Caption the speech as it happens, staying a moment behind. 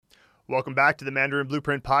Welcome back to the Mandarin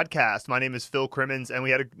Blueprint podcast. My name is Phil Crimmins, and we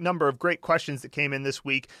had a number of great questions that came in this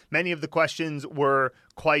week. Many of the questions were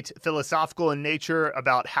quite philosophical in nature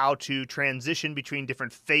about how to transition between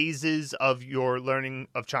different phases of your learning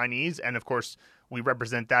of Chinese. And of course, we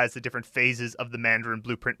represent that as the different phases of the Mandarin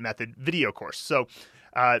Blueprint Method video course. So,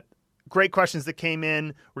 great questions that came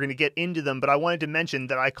in. We're going to get into them, but I wanted to mention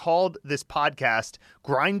that I called this podcast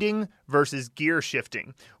Grinding versus Gear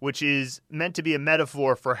Shifting, which is meant to be a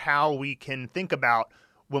metaphor for how we can think about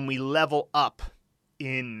when we level up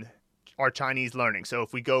in our Chinese learning. So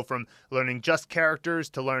if we go from learning just characters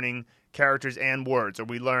to learning characters and words, or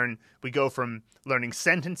we go from learning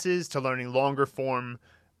sentences to learning longer form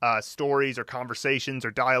stories or conversations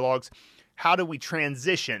or dialogues, how do we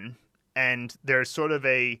transition? And there's sort of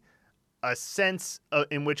a sense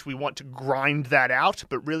in which we want to grind that out,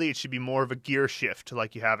 but really it should be more of a gear shift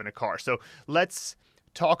like you have in a car. So let's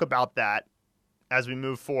talk about that as we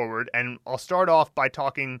move forward. And I'll start off by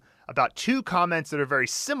talking about two comments that are very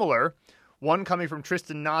similar, one coming from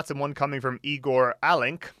Tristan Knotts and one coming from Igor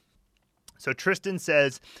Alink. So Tristan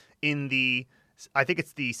says I think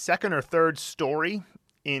it's the second or third story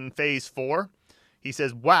in phase 4, he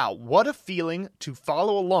says, "Wow, what a feeling to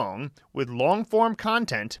follow along with long-form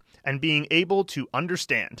content and being able to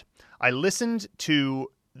understand. I listened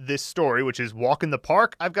to this story, which is Walk in the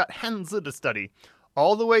Park. I've got Hanzi to study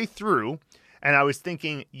all the way through, and I was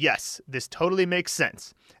thinking, yes, this totally makes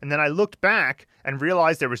sense. And then I looked back and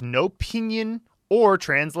realized there was no pinyin or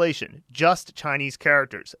translation, just Chinese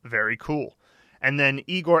characters. Very cool." And then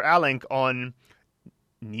Igor Alink on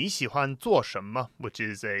你喜欢做什么, which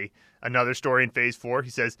is another story in phase 4.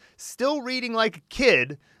 He says, "Still reading like a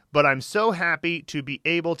kid, but I'm so happy to be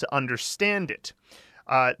able to understand it."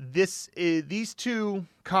 These two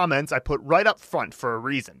comments I put right up front for a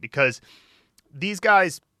reason, because these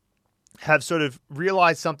guys have sort of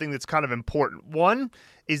realized something that's kind of important. One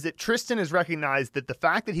is that Tristan has recognized that the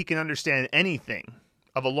fact that he can understand anything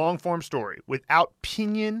of a long-form story without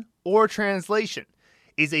pinyin or translation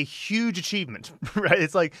is a huge achievement, right?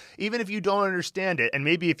 It's like, even if you don't understand it, and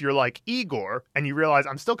maybe if you're like Igor and you realize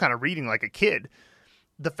I'm still kind of reading like a kid,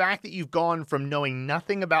 the fact that you've gone from knowing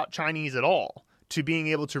nothing about Chinese at all to being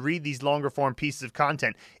able to read these longer form pieces of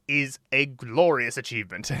content is a glorious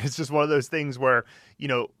achievement. It's just one of those things where,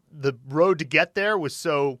 the road to get there was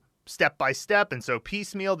so step by step and so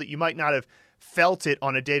piecemeal that you might not have felt it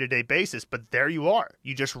on a day-to-day basis, but there you are.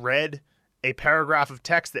 You just read a paragraph of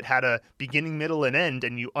text that had a beginning, middle, and end,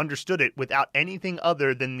 and you understood it without anything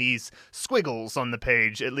other than these squiggles on the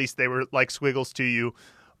page. At least they were like squiggles to you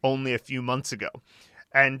only a few months ago.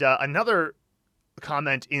 And another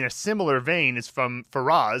comment in a similar vein is from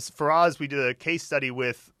Faraz. Faraz, we did a case study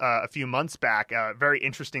with a few months back, a very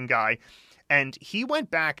interesting guy, and he went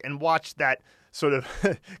back and watched that sort of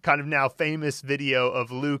kind of now famous video of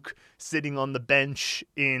Luke sitting on the bench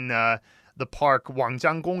in the park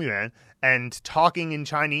Wangjiang Gongyuan and talking in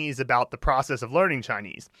Chinese about the process of learning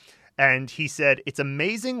Chinese. And he said, "It's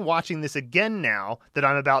amazing watching this again now that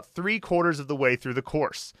I'm about 3/4 of the way through the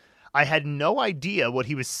course. I had no idea what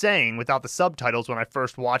he was saying without the subtitles when I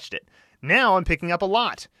first watched it. Now I'm picking up a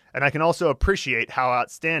lot, and I can also appreciate how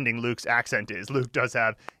outstanding Luke's accent is." Luke does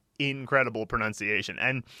have incredible pronunciation.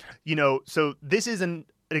 And, so this is an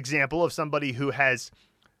example of somebody who has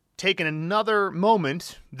taken another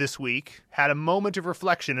moment this week, had a moment of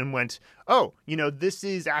reflection and went, oh, this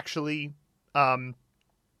is actually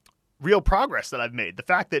real progress that I've made. The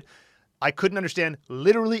fact that I couldn't understand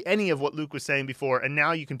literally any of what Luke was saying before, and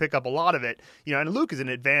now you can pick up a lot of it. And Luke is an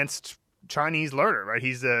advanced Chinese learner, right?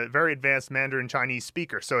 He's a very advanced Mandarin Chinese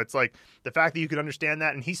speaker. So it's like the fact that you could understand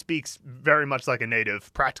that, and he speaks very much like a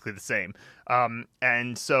native, practically the same.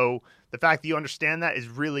 And so the fact that you understand that is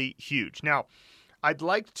really huge. Now, I'd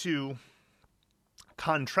like to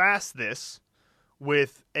contrast this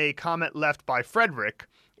with a comment left by Frederick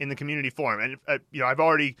in the community forum. And, I've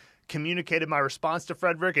already communicated my response to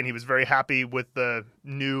Frederick, and he was very happy with the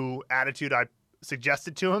new attitude I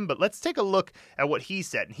suggested to him. But let's take a look at what he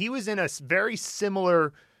said. And he was in a very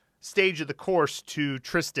similar stage of the course to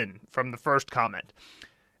Tristan from the first comment.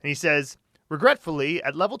 And he says, "Regretfully,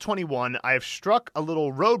 at level 21, I have struck a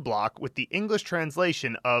little roadblock with the English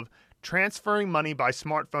translation of transferring money by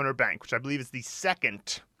smartphone or bank," which I believe is the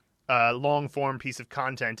second long-form piece of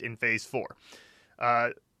content in phase 4.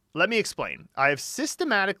 Let me explain. I have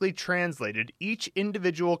systematically translated each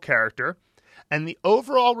individual character, and the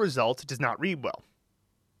overall result does not read well.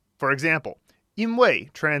 For example, 因为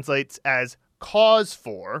translates as cause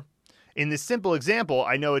for. In this simple example,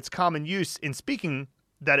 I know it's common use in speaking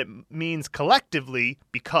that it means collectively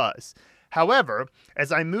because. However,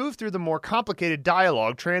 as I move through the more complicated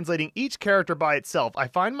dialogue, translating each character by itself, I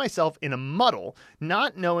find myself in a muddle,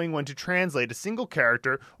 not knowing when to translate a single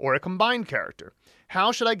character or a combined character.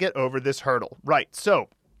 How should I get over this hurdle? Right, so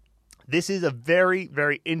this is a very,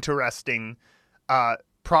 very interesting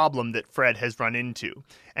problem that Fred has run into.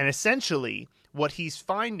 And essentially, what he's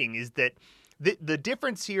finding is that the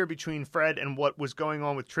difference here between Fred and what was going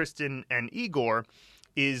on with Tristan and Igor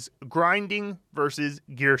is grinding versus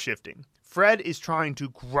gear shifting. Fred is trying to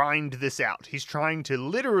grind this out. He's trying to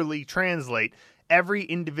literally translate every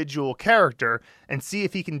individual character and see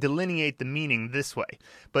if he can delineate the meaning this way.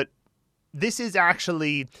 But this is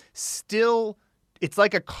actually still, it's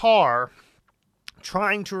like a car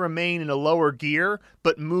trying to remain in a lower gear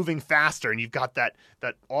but moving faster, and you've got that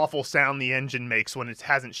awful sound the engine makes when it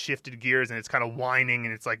hasn't shifted gears and it's kind of whining,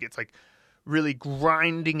 and it's like really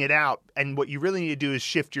grinding it out. And what you really need to do is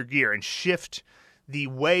shift your gear and shift the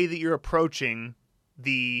way that you're approaching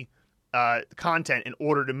the content in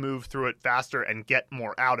order to move through it faster and get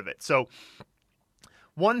more out of it. So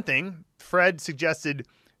one thing, Fred suggested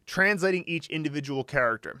translating each individual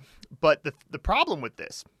character, but the problem with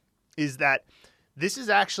this is that this is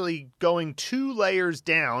actually going 2 layers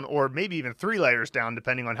down, or maybe even 3 layers down,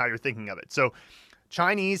 depending on how you're thinking of it. So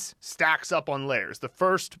Chinese stacks up on layers. The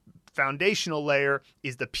first foundational layer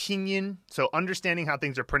is the pinyin, so understanding how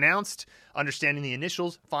things are pronounced, understanding the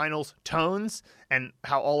initials, finals, tones, and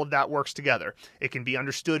how all of that works together. It can be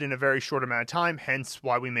understood in a very short amount of time, hence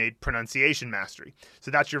why we made pronunciation mastery.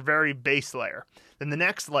 So that's your very base layer. Then the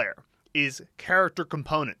next layer is character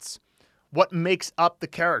components. What makes up the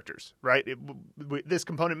characters, right? This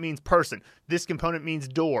component means person. This component means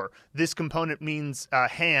door. This component means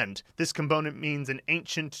hand. This component means an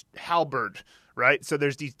ancient halberd, right? So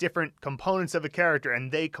there's these different components of a character,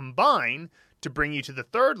 and they combine to bring you to the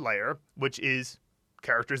third layer, which is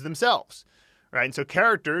characters themselves, right? And so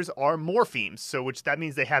characters are morphemes, so which that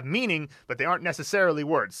means they have meaning, but they aren't necessarily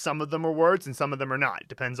words. Some of them are words and some of them are not. It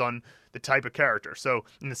depends on the type of character. So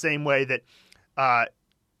in the same way that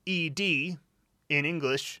ED in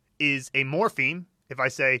English is a morpheme, if I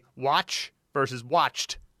say watch versus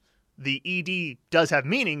watched, the ED does have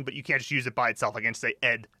meaning, but you can't just use it by itself. I can't say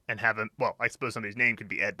Ed and have a, well, I suppose somebody's name could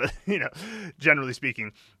be Ed, but, generally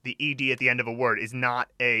speaking, the ED at the end of a word is not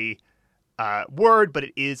a word, but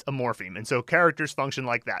it is a morpheme. And so characters function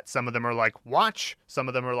like that. Some of them are like watch, some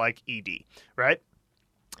of them are like ED, right?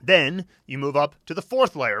 Then you move up to the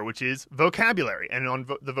fourth layer, which is vocabulary. And on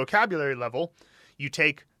the vocabulary level, you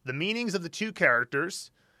take the meanings of the two characters,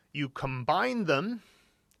 you combine them,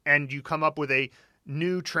 and you come up with a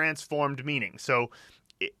new transformed meaning. So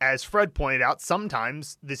as Fred pointed out,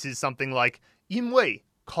 sometimes this is something like 因为,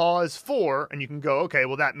 cause for, and you can go, okay,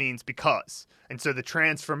 well, that means because. And so the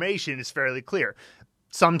transformation is fairly clear.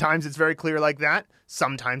 Sometimes it's very clear like that.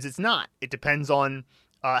 Sometimes it's not. It depends on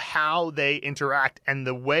how they interact and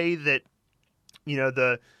the way that,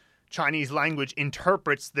 the Chinese language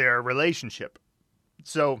interprets their relationship.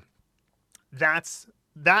 So that's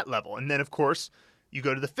that level. And then, of course, you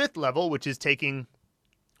go to the fifth level, which is taking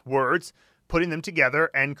words, putting them together,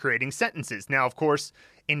 and creating sentences. Now, of course,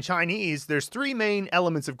 in Chinese, there's 3 main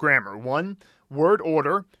elements of grammar. 1, word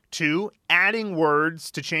order. 2, adding words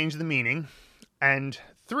to change the meaning. And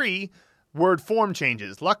 3, word form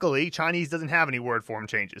changes. Luckily, Chinese doesn't have any word form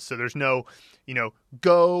changes. So there's no,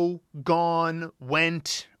 go, gone,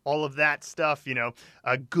 went, all of that stuff,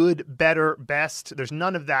 good, better, best. There's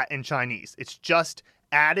none of that in Chinese. It's just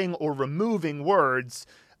adding or removing words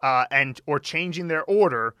or changing their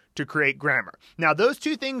order to create grammar. Now, those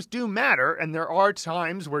 2 things do matter, and there are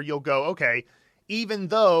times where you'll go, okay, even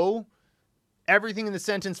though everything in the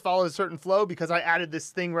sentence follows a certain flow, because I added this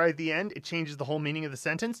thing right at the end, it changes the whole meaning of the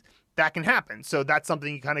sentence. That can happen. So that's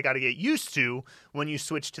something you kind of got to get used to when you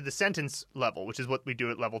switch to the sentence level, which is what we do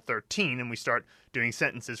at level 13, and we start doing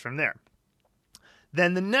sentences from there.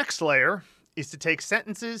 Then the next layer is to take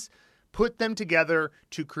sentences, put them together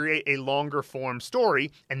to create a longer form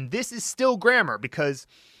story. And this is still grammar because,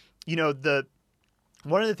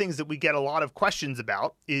 one of the things that we get a lot of questions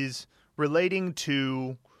about is relating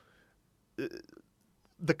to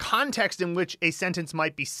the context in which a sentence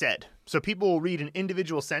might be said. So people will read an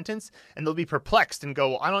individual sentence and they'll be perplexed and go,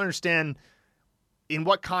 well, I don't understand in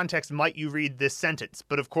what context might you read this sentence.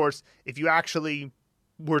 But of course, if you actually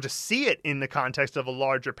were to see it in the context of a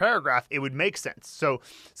larger paragraph, it would make sense. So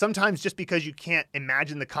sometimes just because you can't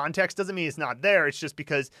imagine the context doesn't mean it's not there. It's just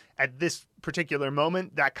because at this particular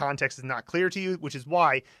moment, that context is not clear to you, which is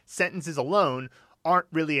why sentences alone aren't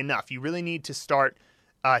really enough. You really need to start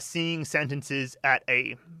seeing sentences at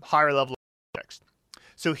a higher level of context.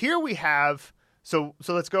 So here we have So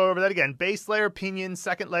let's go over that again. Base layer pinyin,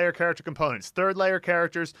 second layer character components, third layer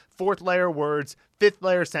characters, fourth layer words, fifth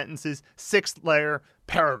layer sentences, sixth layer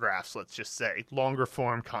paragraphs, let's just say, longer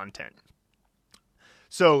form content.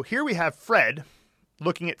 So here we have Fred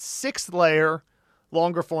looking at sixth layer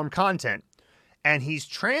longer form content, and he's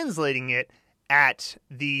translating it at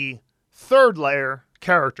the third layer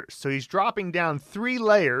characters. So he's dropping down 3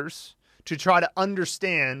 layers to try to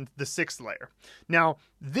understand the sixth layer. Now,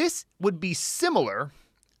 this would be similar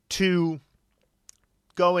to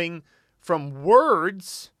going from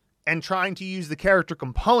words and trying to use the character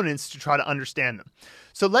components to try to understand them.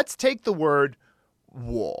 So let's take the word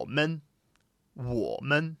woman.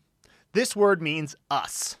 Woman. This word means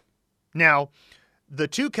us. Now, the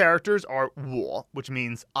 2 characters are wo, which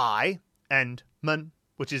means I, and man,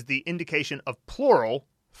 which is the indication of plural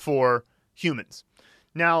for humans.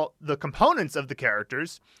 Now, the components of the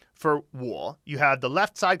characters for wo, you have the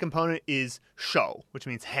left side component is shou, which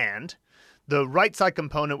means hand. The right side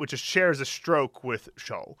component, which shares a stroke with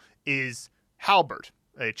shou, is halberd,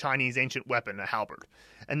 a Chinese ancient weapon, a halberd.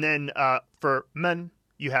 And then for men,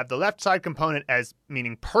 you have the left side component as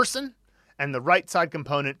meaning person, and the right side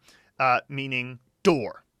component meaning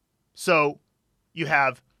door. So you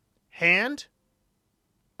have hand,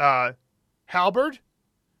 halberd,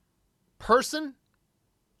 person,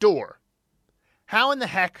 door. How in the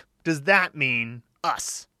heck does that mean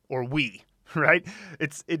us or we, right?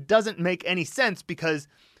 It doesn't make any sense because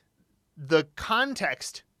the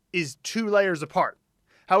context is 2 layers apart.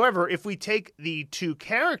 However, if we take the 2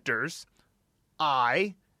 characters,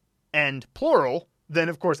 I and plural, then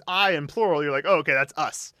of course I and plural, you're like, oh, okay, that's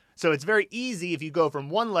us. So it's very easy if you go from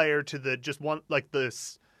one layer to the just one, like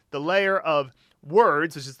this, the layer of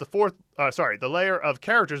words, which is the layer of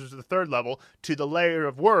characters, which is the 3rd level, to the layer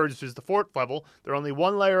of words, which is the 4th level. They're only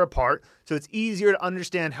 1 layer apart, so it's easier to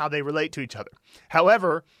understand how they relate to each other.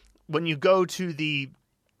 However, when you go to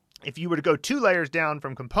if you were to go 2 layers down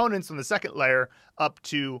from components on the 2nd layer up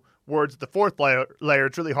to words, the 4th layer,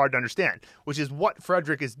 it's really hard to understand, which is what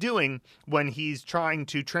Frederick is doing when he's trying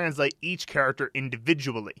to translate each character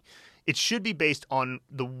individually. It should be based on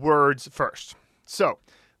the words first. So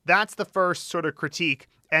that's the first sort of critique.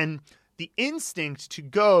 And the instinct to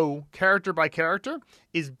go character by character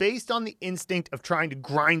is based on the instinct of trying to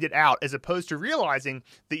grind it out, as opposed to realizing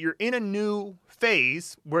that you're in a new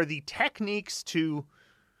phase where the techniques to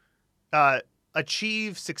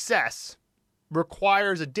achieve success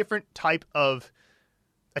requires a different type of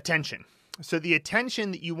attention. So the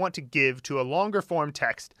attention that you want to give to a longer form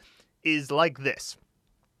text is like this.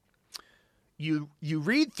 You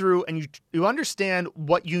read through and you understand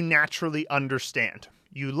what you naturally understand.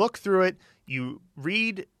 You look through it, you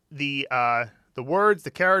read the words,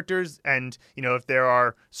 the characters, and if there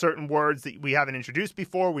are certain words that we haven't introduced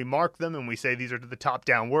before, we mark them and we say these are the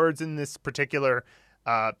top-down words in this particular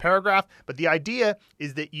paragraph. But the idea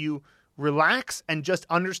is that you relax and just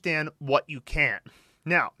understand what you can.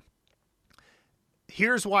 Now,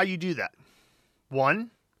 here's why you do that.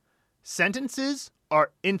 1, sentences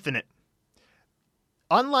are infinite.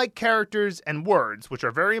 Unlike characters and words, which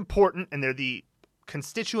are very important and they're the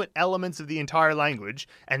constituent elements of the entire language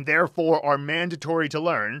and therefore are mandatory to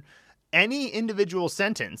learn, any individual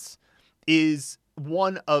sentence is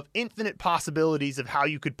one of infinite possibilities of how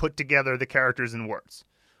you could put together the characters and words,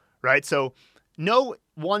 right? So no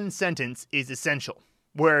one sentence is essential,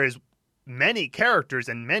 whereas many characters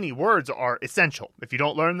and many words are essential. If you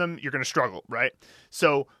don't learn them, you're going to struggle, right?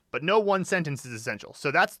 So, but no one sentence is essential.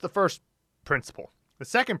 So that's the first principle. The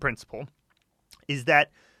second principle is that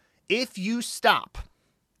if you stop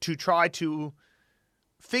to try to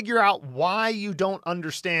figure out why you don't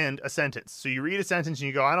understand a sentence, so you read a sentence and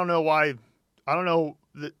you go, I don't know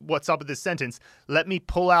what's up with this sentence. Let me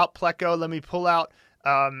pull out Pleco. Let me pull out,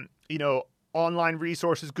 online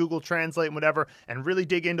resources, Google Translate and whatever, and really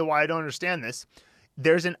dig into why I don't understand this.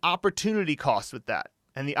 There's an opportunity cost with that.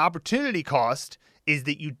 And the opportunity cost is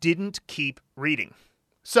that you didn't keep reading.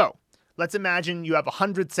 So let's imagine you have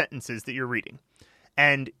 100 sentences that you're reading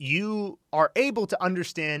and you are able to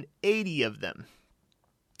understand 80 of them.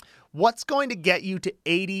 What's going to get you to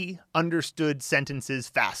 80 understood sentences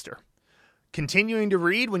faster? Continuing to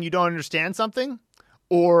read when you don't understand something,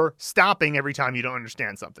 or stopping every time you don't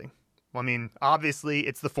understand something? Well, I mean, obviously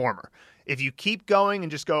it's the former. If you keep going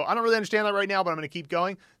and just go, I don't really understand that right now, but I'm going to keep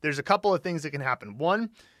going, there's a couple of things that can happen. 1,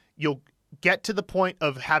 you'll get to the point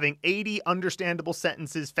of having 80 understandable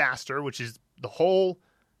sentences faster, which is the whole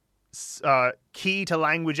key to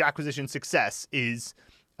language acquisition success, is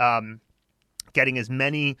getting as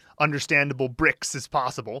many understandable bricks as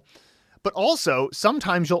possible. But also,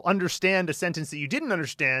 sometimes you'll understand a sentence that you didn't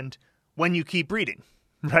understand when you keep reading,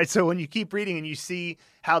 right? So when you keep reading and you see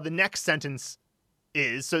how the next sentence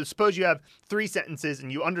is, so suppose you have 3 sentences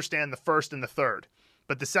and you understand the first and the third,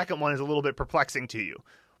 but the second one is a little bit perplexing to you.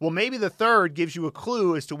 Well, maybe the third gives you a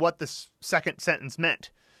clue as to what the second sentence meant.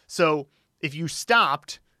 So if you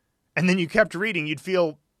stopped and then you kept reading, you'd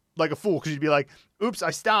feel like a fool because you'd be like, oops,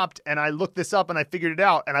 I stopped and I looked this up and I figured it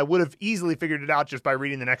out, and I would have easily figured it out just by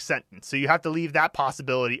reading the next sentence. So you have to leave that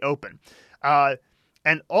possibility open.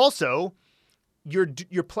 And also,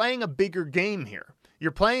 you're playing a bigger game here.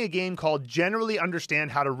 You're playing a game called Generally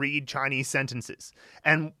Understand How to Read Chinese Sentences.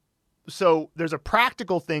 And so there's a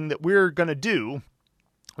practical thing that we're going to do.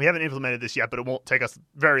 We haven't implemented this yet, but it won't take us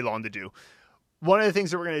very long to do. One of the things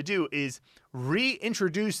that we're going to do is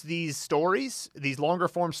reintroduce these stories, these longer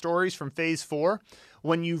form stories from phase 4,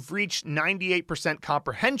 when you've reached 98%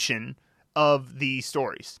 comprehension of the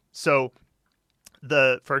stories. So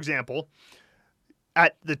for example,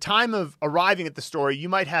 at the time of arriving at the story, you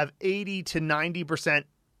might have 80 to 90%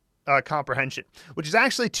 comprehension, which is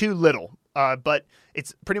actually too little. But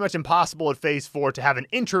it's pretty much impossible at phase 4 to have an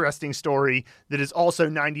interesting story that is also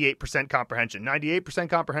 98% comprehension. 98%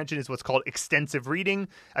 comprehension is what's called extensive reading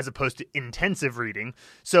as opposed to intensive reading.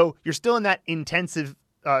 So you're still in that intensive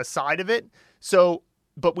side of it. So,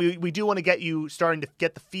 but we do want to get you starting to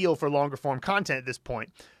get the feel for longer form content at this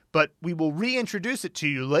point. But we will reintroduce it to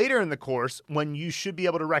you later in the course when you should be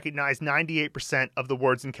able to recognize 98% of the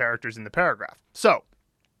words and characters in the paragraph. So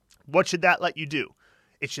what should that let you do?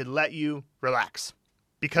 It should let you relax,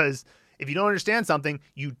 because if you don't understand something,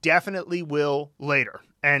 you definitely will later.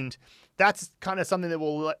 And that's kind of something that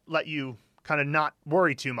will let you kind of not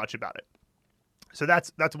worry too much about it. So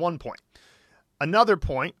that's one point. Another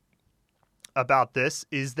point about this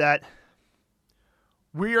is that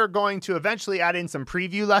we are going to eventually add in some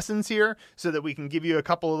preview lessons here so that we can give you a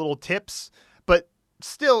couple of little tips. But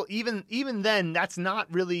still, even then, that's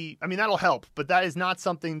not really, I mean, that'll help, but that is not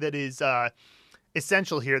something that is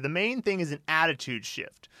essential here. The main thing is an attitude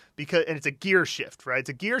shift, and it's a gear shift, right? It's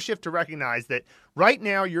a gear shift to recognize that right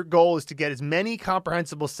now your goal is to get as many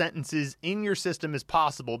comprehensible sentences in your system as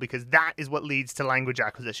possible, because that is what leads to language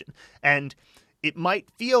acquisition. And it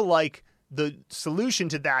might feel like the solution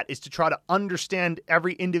to that is to try to understand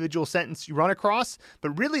every individual sentence you run across, but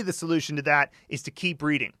really the solution to that is to keep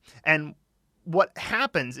reading. And what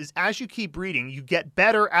happens is as you keep reading, you get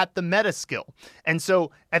better at the meta skill. And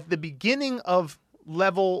so at the beginning of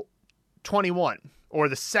level 21, or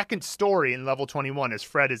the second story in level 21 as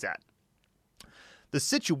Fred is at, the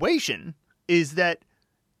situation is that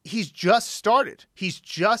he's just started. He's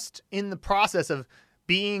just in the process of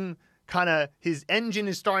being kind of, his engine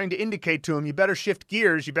is starting to indicate to him, you better shift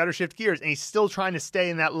gears. And he's still trying to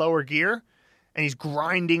stay in that lower gear. And he's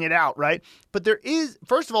grinding it out, right? But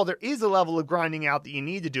first of all, there is a level of grinding out that you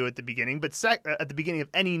need to do at the beginning, but at the beginning of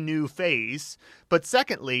any new phase. But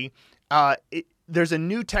secondly, there's a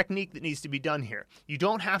new technique that needs to be done here. You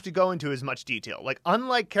don't have to go into as much detail. Like,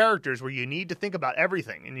 unlike characters where you need to think about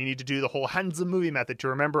everything and you need to do the whole Hanzi movie method to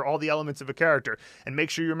remember all the elements of a character and make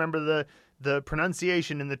sure you remember the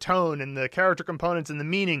pronunciation and the tone and the character components and the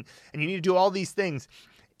meaning, and you need to do all these things.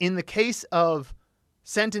 In the case of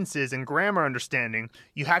sentences and grammar understanding,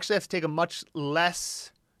 you actually have to take a much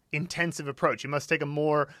less intensive approach. You must take a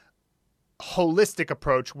more holistic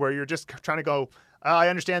approach where you're just trying to go, I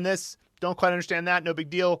understand this, don't quite understand that, no big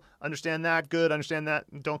deal, understand that, good, understand that,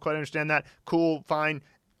 don't quite understand that, cool, fine.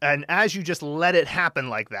 And as you just let it happen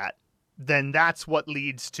like that, then that's what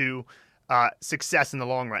leads to success in the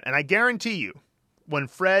long run. And I guarantee you, when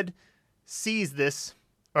Fred sees this,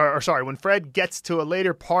 when Fred gets to a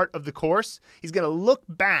later part of the course, he's going to look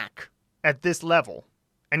back at this level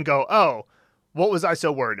and go, oh, what was I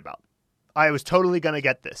so worried about? I was totally going to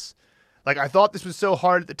get this. Like, I thought this was so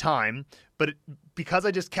hard at the time, but because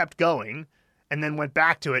I just kept going and then went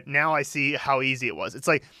back to it, now I see how easy it was. It's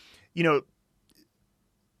like,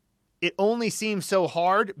 it only seems so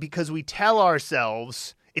hard because we tell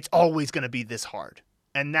ourselves it's always going to be this hard.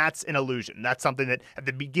 And that's an illusion. That's something that at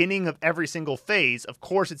the beginning of every single phase, of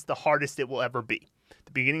course, it's the hardest it will ever be.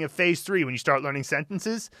 The beginning of phase 3, when you start learning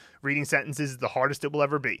sentences, reading sentences is the hardest it will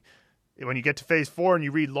ever be. When you get to phase 4 and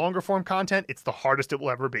you read longer form content, it's the hardest it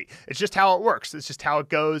will ever be. It's just how it works. It's just how it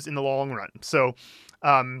goes in the long run. So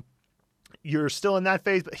you're still in that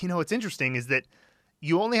phase. But what's interesting is that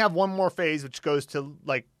you only have one more phase, which goes to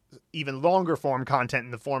like even longer form content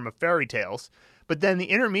in the form of fairy tales. But then the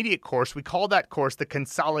intermediate course, we call that course the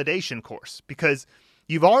consolidation course, because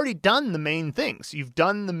you've already done the main things. You've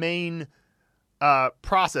done the main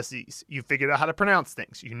processes. You figured out how to pronounce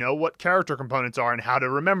things. You know what character components are and how to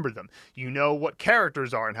remember them. You know what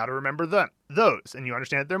characters are and how to remember those. And you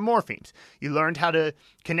understand that they're morphemes. You learned how to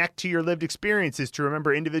connect to your lived experiences to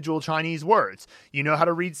remember individual Chinese words. You know how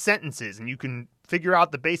to read sentences, and you can figure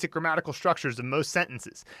out the basic grammatical structures of most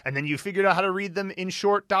sentences. And then you figured out how to read them in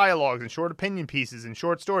short dialogues and short opinion pieces and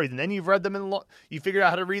short stories. And then you've read them you figured out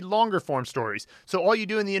how to read longer form stories. So all you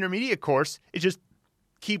do in the intermediate course is just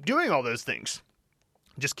keep doing all those things.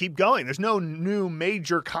 Just keep going. There's no new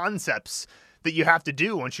major concepts that you have to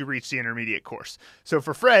do once you reach the intermediate course. So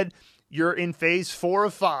for Fred, you're in phase 4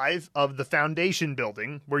 of 5 of the foundation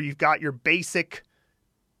building, where you've got your basic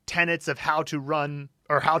tenets of how to run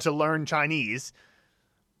or how to learn Chinese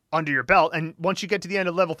under your belt. And once you get to the end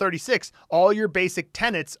of level 36, all your basic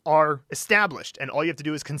tenets are established, and all you have to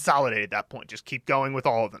do is consolidate at that point. Just keep going with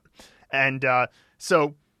all of them. And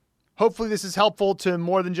so hopefully this is helpful to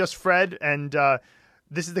more than just Fred. And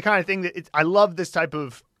this is the kind of thing that I love this type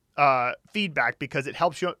of feedback, because it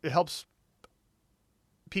helps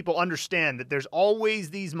people understand that there's always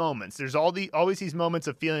these moments. There's always these moments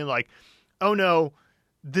of feeling like, oh no,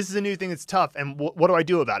 this is a new thing that's tough, and what do I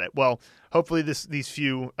do about it? Well, hopefully these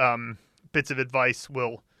few bits of advice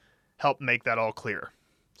will help make that all clear.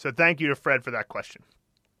 So thank you to Fred for that question.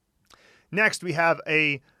 Next, we have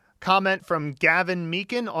a comment from Gavin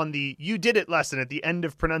Meakin on the You Did It lesson at the end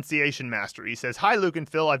of Pronunciation Mastery. He says, "Hi, Luke and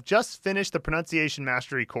Phil. I've just finished the Pronunciation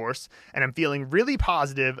Mastery course, and I'm feeling really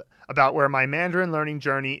positive about where my Mandarin learning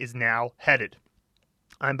journey is now headed.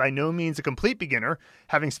 I'm by no means a complete beginner,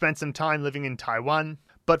 having spent some time living in Taiwan,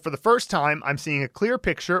 but for the first time, I'm seeing a clear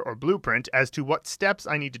picture or blueprint as to what steps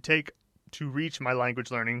I need to take to reach my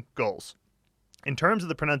language learning goals. In terms of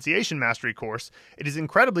the Pronunciation Mastery course, it is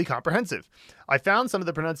incredibly comprehensive. I found some of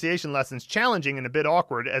the pronunciation lessons challenging and a bit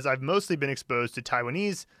awkward, as I've mostly been exposed to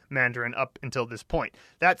Taiwanese Mandarin up until this point.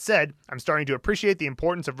 That said, I'm starting to appreciate the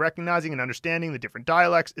importance of recognizing and understanding the different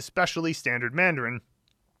dialects, especially Standard Mandarin,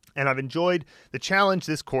 and I've enjoyed the challenge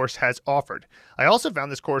this course has offered. I also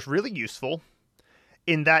found this course really useful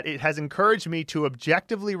in that it has encouraged me to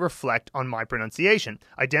objectively reflect on my pronunciation,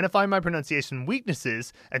 identify my pronunciation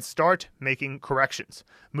weaknesses, and start making corrections.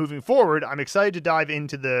 Moving forward, I'm excited to dive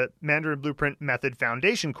into the Mandarin Blueprint Method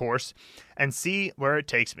Foundation course and see where it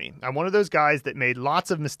takes me. I'm one of those guys that made lots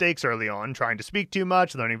of mistakes early on, trying to speak too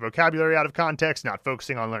much, learning vocabulary out of context, not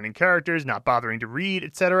focusing on learning characters, not bothering to read,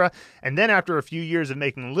 etc. And then after a few years of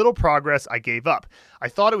making little progress, I gave up. I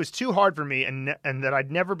thought it was too hard for me and that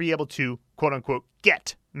I'd never be able to, quote unquote,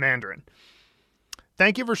 get Mandarin.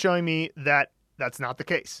 Thank you for showing me that that's not the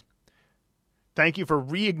case. Thank you for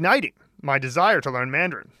reigniting my desire to learn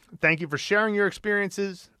Mandarin. Thank you for sharing your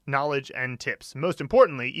experiences, knowledge, and tips. Most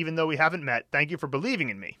importantly, even though we haven't met, thank you for believing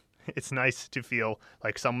in me. It's nice to feel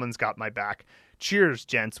like someone's got my back. Cheers,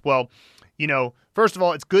 gents. Well, first of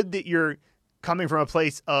all, it's good that you're coming from a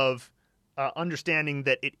place of understanding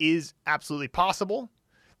that it is absolutely possible,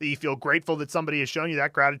 that you feel grateful that somebody has shown you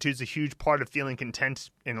that. Gratitude is a huge part of feeling content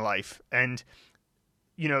in life. And,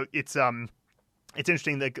 it's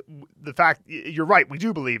interesting that the fact you're right, we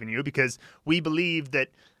do believe in you, because we believe that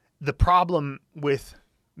the problem with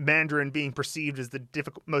Mandarin being perceived as the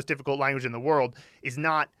most difficult language in the world is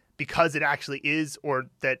not because it actually is, or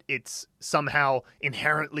that it's somehow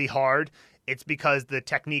inherently hard. It's because the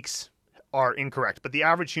techniques are incorrect. But the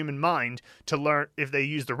average human mind, to learn, if they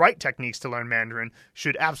use the right techniques to learn Mandarin,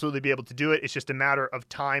 should absolutely be able to do it. It's just a matter of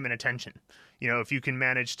time and attention. If you can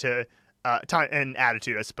manage to time and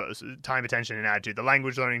attitude, I suppose. Time, attention, and attitude. The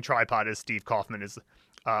language learning tripod, as Steve Kaufman is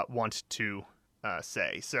want to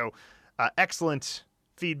say. So excellent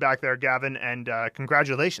feedback there, Gavin, and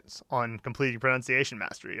congratulations on completing Pronunciation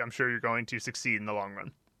Mastery. I'm sure you're going to succeed in the long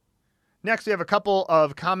run. Next, we have a couple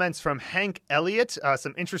of comments from Hank Elliott.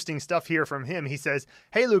 Some interesting stuff here from him. He says,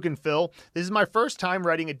 "Hey, Luke and Phil, this is my first time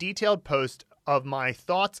writing a detailed post of my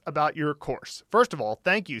thoughts about your course. First of all,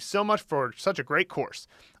 thank you so much for such a great course.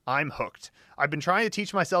 I'm hooked. I've been trying to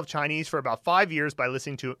teach myself Chinese for about 5 years by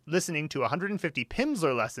listening to 150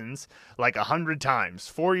 Pimsleur lessons like 100 times,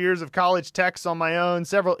 4 years of college texts on my own,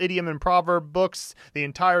 several idiom and proverb books, the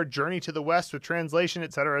entire Journey to the West with translation,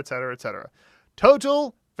 etc., etc., etc.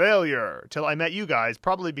 Total failure till I met you guys,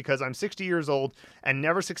 probably because I'm 60 years old and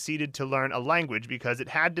never succeeded to learn a language because it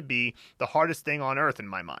had to be the hardest thing on earth in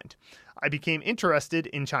my mind. I became interested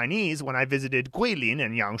in Chinese when I visited Guilin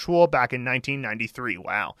and Yangshuo back in 1993.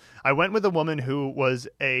 Wow. I went with a woman who was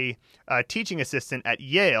a teaching assistant at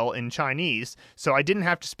Yale in Chinese, so I didn't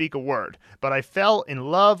have to speak a word, but I fell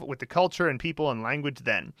in love with the culture and people and language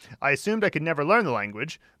then. I assumed I could never learn the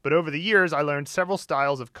language, but over the years I learned several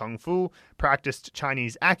styles of Kung Fu, practiced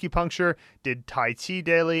Chinese acupuncture, did Tai Chi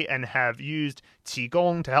daily, and have used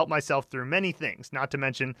Qigong to help myself through many things, not to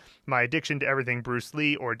mention my addiction to everything Bruce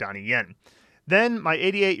Lee or Donnie Yen. Then my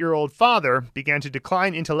 88-year-old father began to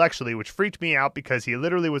decline intellectually, which freaked me out because he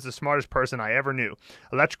literally was the smartest person I ever knew.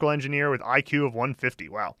 Electrical engineer with IQ of 150.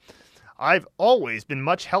 Wow. I've always been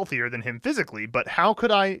much healthier than him physically, but how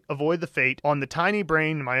could I avoid the fate on the tiny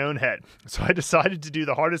brain in my own head? So I decided to do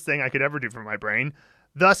the hardest thing I could ever do for my brain.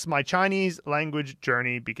 Thus, my Chinese language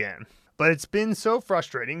journey began. But it's been so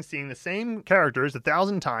frustrating seeing the same characters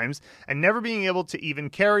 1,000 times and never being able to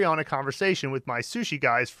even carry on a conversation with my sushi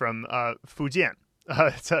guys from Fujian.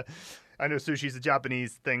 I know sushi is a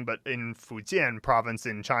Japanese thing, but in Fujian province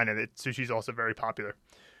in China, sushi is also very popular.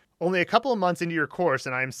 Only a couple of months into your course,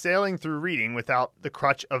 and I am sailing through reading without the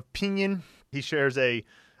crutch of pinyin. He shares a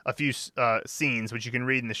few scenes, which you can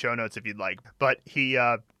read in the show notes if you'd like. But he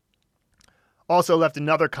also left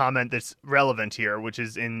another comment that's relevant here, which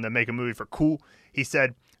is in the Make a Movie for Cool. He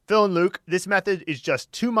said, Phil and Luke, this method is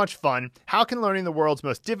just too much fun. How can learning the world's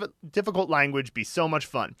most difficult language be so much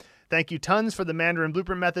fun? Thank you tons for the Mandarin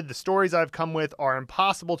Blueprint method. The stories I've come with are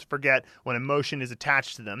impossible to forget when emotion is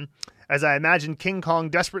attached to them. As I imagine King Kong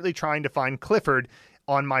desperately trying to find Clifford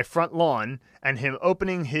on my front lawn and him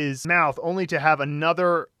opening his mouth only to have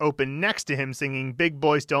another open next to him singing Big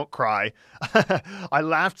Boys Don't Cry. I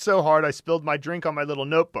laughed so hard I spilled my drink on my little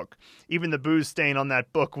notebook. Even the booze stain on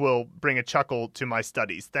that book will bring a chuckle to my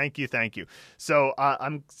studies. Thank you, thank you. So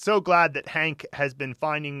I'm so glad that Hank has been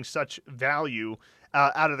finding such value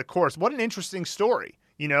out of the course. What an interesting story.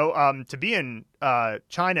 You know, to be in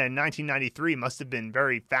China in 1993 must have been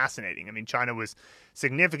very fascinating. I mean, China was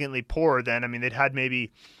significantly poorer then. I mean, they'd had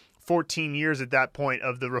maybe 14 years at that point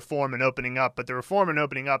of the reform and opening up, but the reform and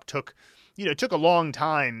opening up took a long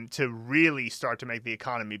time to really start to make the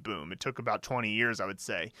economy boom. It took about 20 years, I would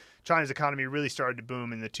say. China's economy really started to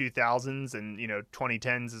boom in the 2000s and,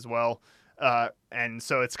 2010s as well. And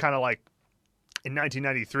so it's kind of like, in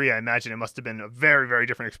 1993, I imagine it must have been a very, very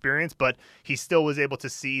different experience, but he still was able to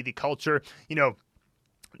see the culture.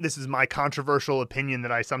 This is my controversial opinion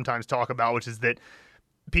that I sometimes talk about, which is that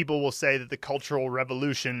people will say that the Cultural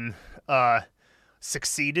Revolution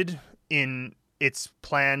succeeded in its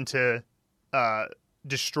plan to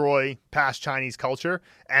destroy past Chinese culture,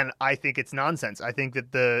 and I think it's nonsense. I think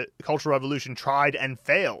that the Cultural Revolution tried and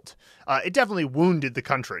failed. It definitely wounded the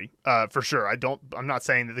country, for sure. I'm not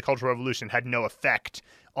saying that the Cultural Revolution had no effect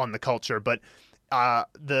on the culture, but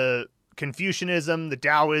the Confucianism, the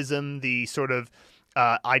Taoism, the sort of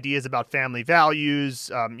ideas about family values,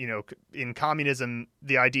 in communism,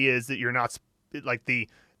 the idea is that you're not like the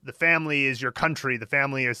family is your country, the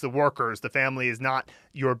family is the workers, the family is not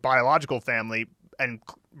your biological family. And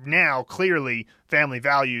now, clearly, family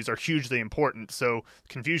values are hugely important. So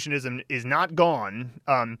Confucianism is not gone.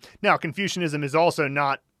 Now, Confucianism is also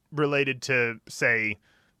not related to, say,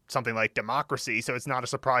 something like democracy. So it's not a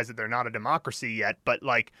surprise that they're not a democracy yet. But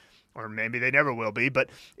or maybe they never will be.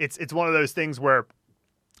 But it's one of those things where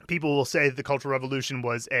people will say that the Cultural Revolution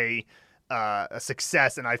was a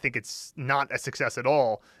success, and I think it's not a success at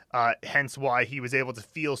all. Hence why he was able to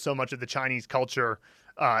feel so much of the Chinese culture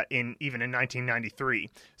even in 1993.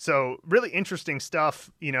 So really interesting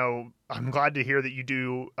stuff. I'm glad to hear that you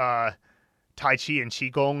do Tai Chi and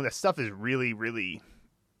Qigong. That stuff is really, really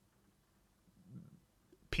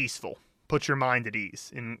peaceful. Put your mind at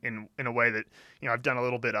ease in a way that, I've done a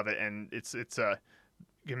little bit of it, and it's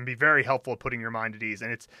can be very helpful at putting your mind at ease.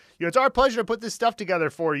 And it's our pleasure to put this stuff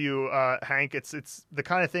together for you, Hank. It's the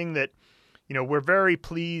kind of thing that, we're very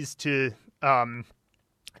pleased to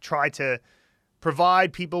try to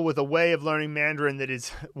provide people with a way of learning Mandarin that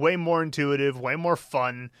is way more intuitive, way more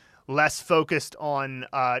fun, less focused on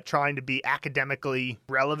trying to be academically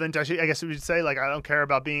relevant. I guess we would say, I don't care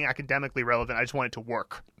about being academically relevant. I just want it to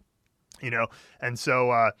work, And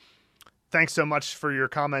so thanks so much for your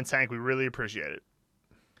comments, Hank. We really appreciate it.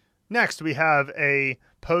 Next, we have a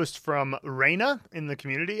post from Raina in the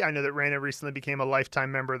community. I know that Raina recently became a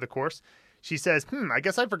lifetime member of the course. She says, I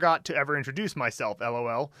guess I forgot to ever introduce myself,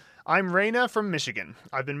 LOL. I'm Raina from Michigan.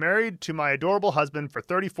 I've been married to my adorable husband for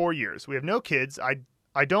 34 years. We have no kids.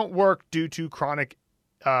 I don't work due to chronic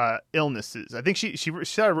illnesses. I think she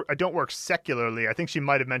said I don't work secularly. I think she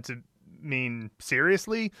might have meant to mean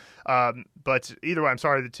seriously. But either way, I'm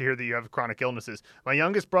sorry to hear that you have chronic illnesses. My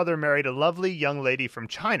youngest brother married a lovely young lady from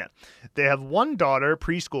China. They have one daughter,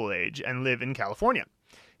 preschool age, and live in California.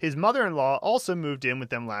 His mother-in-law also moved in with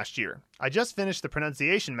them last year. I just finished the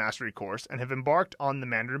pronunciation mastery course and have embarked on the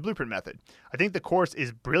Mandarin Blueprint method. I think the course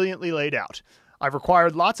is brilliantly laid out. I've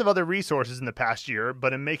required lots of other resources in the past year,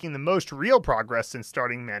 but am making the most real progress since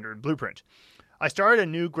starting Mandarin Blueprint. I started a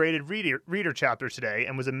new graded reader chapter today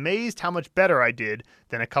and was amazed how much better I did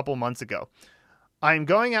than a couple months ago. I am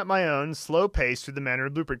going at my own slow pace through the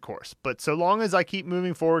Mandarin Blueprint course, but so long as I keep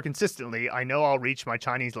moving forward consistently, I know I'll reach my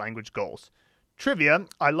Chinese language goals. Trivia: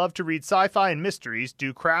 I love to read sci-fi and mysteries,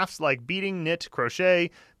 do crafts like beading, knit, crochet,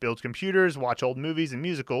 build computers, watch old movies and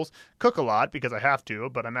musicals, cook a lot because I have to,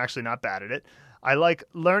 but I'm actually not bad at it. I like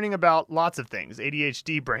learning about lots of things,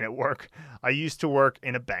 ADHD brain at work. I used to work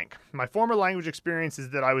in a bank. My former language experience is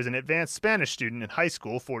that I was an advanced Spanish student in high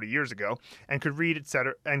school 40 years ago and could read,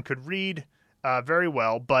 very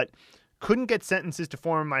well, but couldn't get sentences to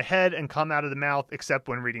form in my head and come out of the mouth except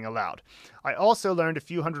when reading aloud. I also learned a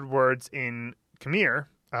few hundred words in Khmer,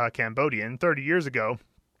 Cambodian, 30 years ago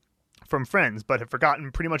from friends, but have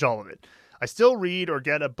forgotten pretty much all of it. I still read or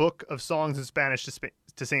get a book of songs in Spanish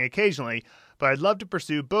to sing occasionally, but I'd love to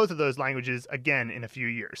pursue both of those languages again in a few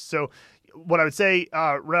years. So what I would say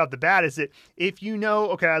right off the bat is that if you know,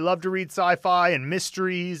 okay, I love to read sci-fi and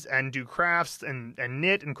mysteries and do crafts and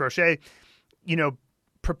knit and crochet,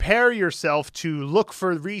 prepare yourself to look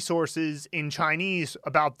for resources in Chinese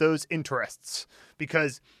about those interests.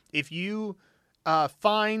 Because if you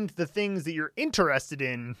find the things that you're interested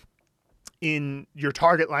in your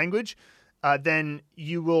target language, then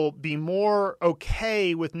you will be more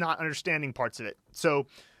okay with not understanding parts of it. So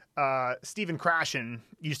Stephen Krashen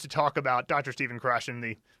used to talk about, Dr. Stephen Krashen,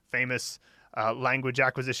 the famous language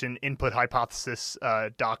acquisition input hypothesis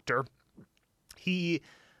doctor. He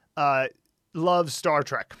loves Star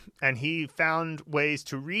Trek, and he found ways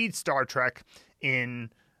to read Star Trek in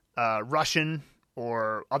Russian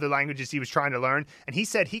or other languages he was trying to learn. And he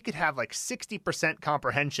said he could have like 60%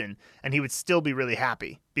 comprehension and he would still be really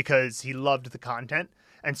happy because he loved the content.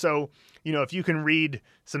 And so, if you can read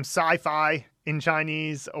some sci-fi in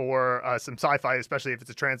Chinese or some sci-fi, especially if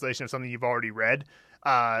it's a translation of something you've already read,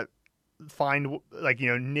 find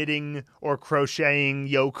knitting or crocheting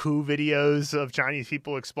yoku videos of Chinese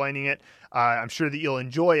people explaining it. I'm sure that you'll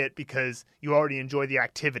enjoy it because you already enjoy the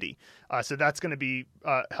activity. So that's going to be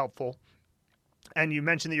helpful. And you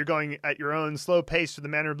mentioned that you're going at your own slow pace for the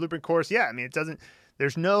Mandarin Blueprint course. Yeah, I mean,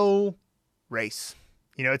 there's no race.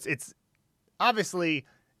 It's obviously,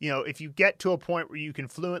 if you get to a point where you can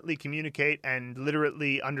fluently communicate and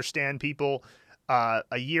literally understand people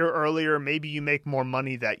a year earlier, maybe you make more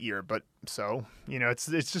money that year. But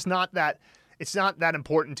it's just not that, it's not that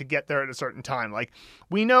important to get there at a certain time. Like,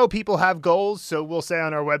 we know people have goals. So we'll say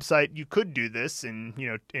on our website, you could do this and,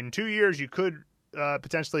 in 2 years, you could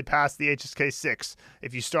potentially pass the HSK 6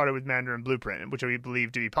 if you started with Mandarin Blueprint, which we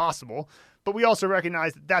believe to be possible. But we also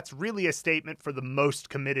recognize that that's really a statement for the most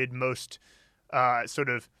committed, most sort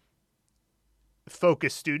of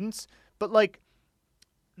focused students. But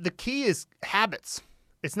the key is habits.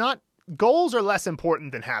 It's not, goals are less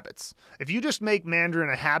important than habits. If you just make Mandarin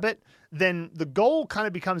a habit, then the goal kind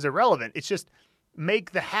of becomes irrelevant. It's just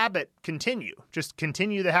make the habit continue. Just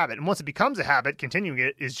continue the habit. And once it becomes a habit, continuing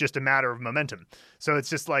it is just a matter of momentum. So it's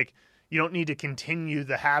just like, you don't need to continue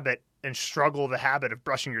the habit and struggle the habit of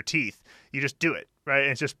brushing your teeth. You just do it, right?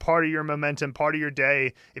 And it's just part of your momentum, part of your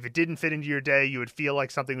day. If it didn't fit into your day, you would feel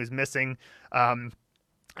like something was missing. And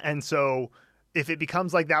so if it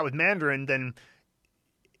becomes like that with Mandarin, then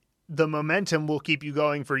the momentum will keep you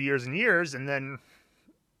going for years and years. And then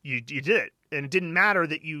you did it. And it didn't matter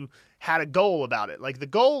that you had a goal about it. Like, the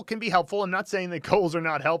goal can be helpful. I'm not saying that goals are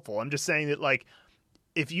not helpful. I'm just saying that,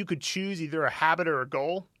 if you could choose either a habit or a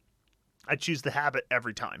goal, I'd choose the habit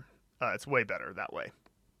every time. It's way better that way.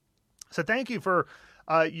 So thank you for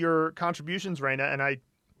your contributions, Raina. And I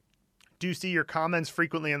do see your comments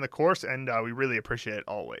frequently in the course, and we really appreciate it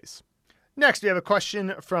always. Next, we have a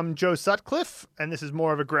question from Joe Sutcliffe, and this is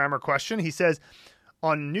more of a grammar question. He says,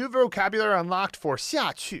 on new vocabulary unlocked for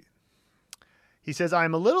下去. He says, I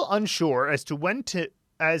am a little unsure as to when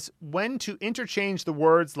to interchange the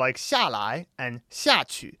words like 下来 and 下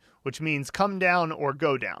去, which means come down or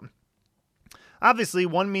go down. Obviously,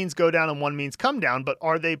 one means go down and one means come down, but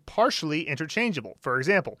are they partially interchangeable? For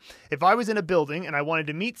example, if I was in a building and I wanted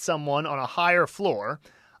to meet someone on a higher floor,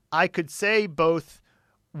 I could say both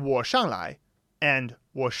我上来 and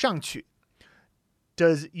我上去.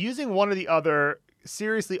 Does using one or the other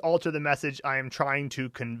seriously alter the message I am trying to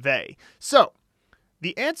convey? So,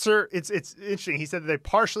 The answer, it's interesting. He said that they're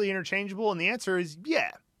partially interchangeable, and the answer is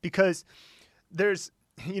yeah, because there's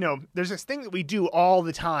this thing that we do all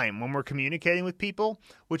the time when we're communicating with people,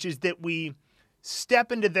 which is that we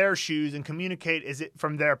step into their shoes and communicate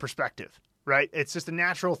from their perspective, right? It's just a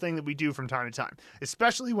natural thing that we do from time to time,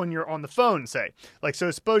 especially when you're on the phone, say. Like, so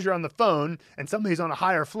suppose you're on the phone and somebody's on a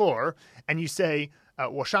higher floor and you say,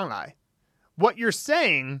 我上来. What you're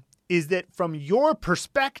saying is that from your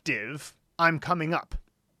perspective, I'm coming up,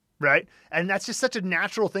 right? And that's just such a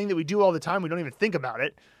natural thing that we do all the time. We don't even think about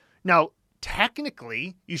it. Now,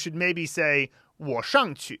 technically, you should maybe say, 我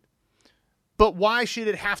上去. But why should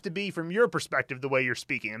it have to be from your perspective the way you're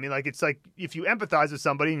speaking? I mean, like, it's like if you empathize with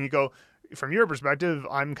somebody and you go, from your perspective,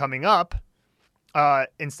 I'm coming up,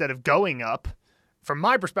 instead of going up. From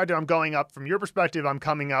my perspective, I'm going up. From your perspective, I'm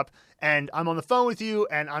coming up. And I'm on the phone with you,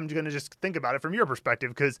 and I'm going to just think about it from your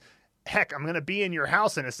perspective because, heck, I'm going to be in your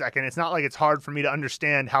house in a second. It's not like it's hard for me to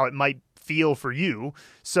understand how it might feel for you.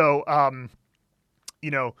 So, but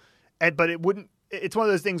it wouldn't. It's one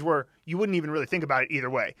of those things where you wouldn't even really think about it either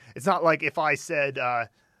way. It's not like if I said,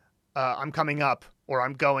 I'm coming up or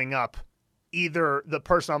I'm going up, either the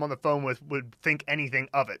person I'm on the phone with would think anything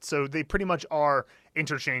of it. So they pretty much are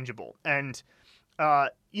interchangeable. And,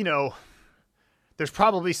 there's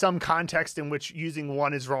probably some context in which using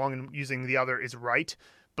one is wrong and using the other is right.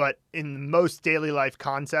 But in most daily life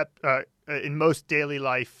in most daily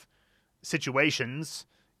life situations,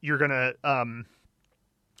 you're going to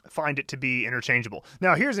find it to be interchangeable.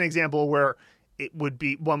 Now, here's an example where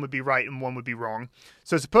one would be right and one would be wrong.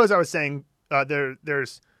 So suppose I was saying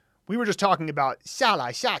we were just talking about 下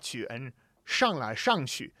来下去 and 上来上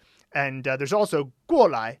去. And there's also 过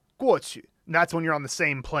来过去. And that's when you're on the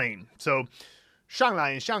same plane. So 上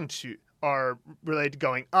来 and 上去 are related to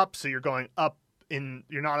going up. So you're going up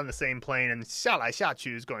you're not on the same plane. And 下来下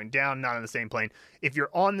去 is going down, not on the same plane. If you're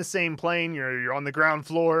on the same plane, you're on the ground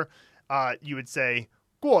floor, you would say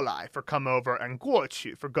过来 for come over and 过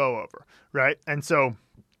去 for go over, right? And so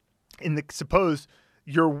suppose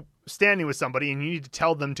you're standing with somebody and you need to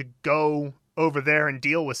tell them to go over there and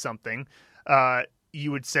deal with something,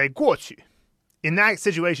 you would say 过去. In that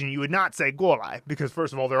situation, you would not say 过来because,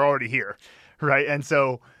 first of all, they're already here, right? And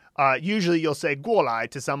so usually you'll say 过来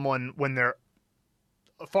to someone when they're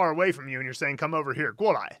far away from you and you're saying, come over here,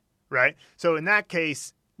 过来, right? So in that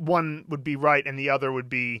case, one would be right and the other would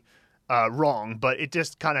be wrong, but it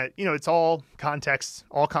just kind of, it's all context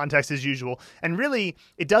as usual. And really,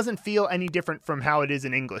 it doesn't feel any different from how it is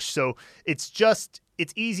in English. So it's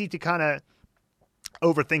easy to kind of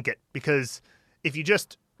overthink it because if you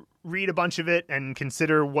just read a bunch of it and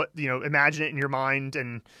consider imagine it in your mind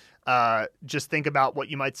and just think about what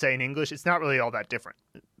you might say in English, it's not really all that different.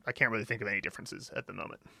 I can't really think of any differences at the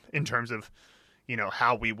moment in terms of,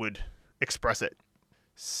 how we would express it.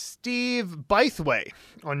 Steve Bythway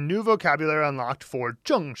on New Vocabulary Unlocked for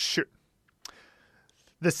正式.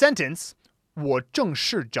 The sentence 我正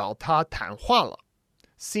式找他谈话了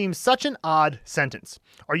seems such an odd sentence.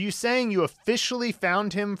 Are you saying you officially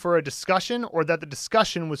found him for a discussion or that the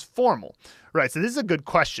discussion was formal? Right, so this is a good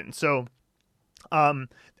question. So, and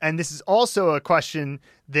this is also a question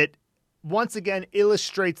that once again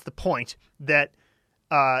illustrates the point that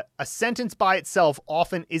a sentence by itself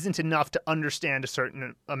often isn't enough to understand a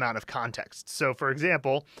certain amount of context. So, for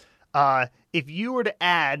example, if you were to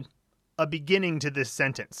add a beginning to this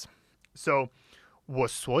sentence, so 我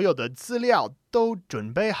所有的资料都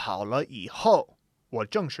准备好了以后，我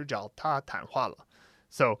正式找他谈话了.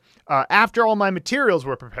 So, after all my materials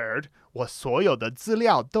were prepared, 我所有的资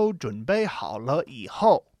料都准备好了以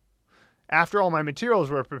后. After all my materials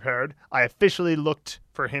were prepared, I officially looked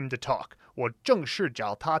for him to talk. 我正式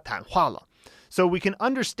找他谈话了. So we can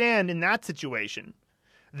understand in that situation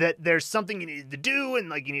that there's something you need to do and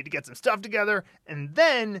like you need to get some stuff together, and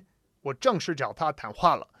then 我正式找他谈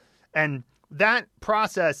话了. And that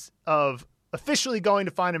process of officially going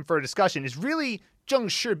to find him for a discussion is really 正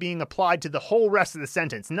式 being applied to the whole rest of the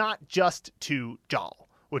sentence, not just to 找,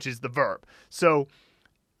 which is the verb. So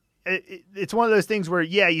it's one of those things where,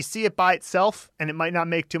 yeah, you see it by itself and it might not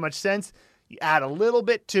make too much sense. You add a little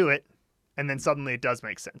bit to it and then suddenly it does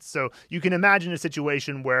make sense. So you can imagine a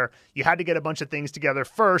situation where you had to get a bunch of things together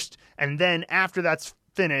first, and then after that's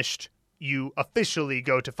finished, you officially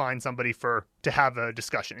go to find somebody to have a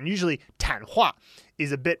discussion. And usually 谈话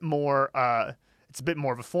is a bit more it's a bit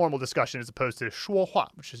more of a formal discussion as opposed to 说话,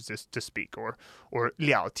 which is just to speak, or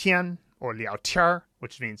聊天 or 聊天,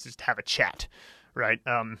 which means just have a chat, right?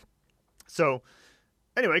 So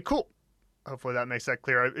anyway, cool. Hopefully that makes that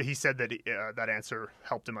clear. He said that that answer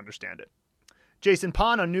helped him understand it. Jason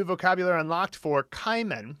Pon on New Vocabulary Unlocked for 开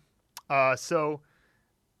门. So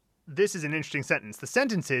this is an interesting sentence. The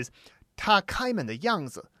sentence is 她开门的样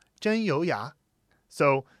子真优雅.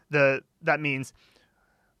 So that means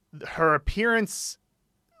her appearance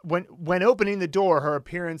when opening the door, her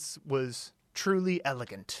appearance was truly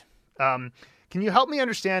elegant. Can you help me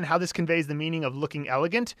understand how this conveys the meaning of looking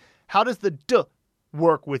elegant? How does the d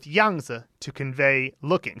work with 样子 to convey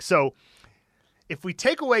looking? So if we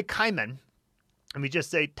take away 开门 and we just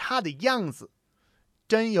say 她的样子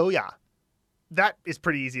真优雅, that is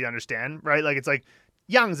pretty easy to understand, right? Like it's like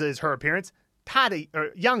样子 is her appearance,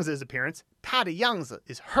 样子 is appearance, 她的样子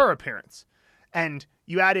is her appearance. And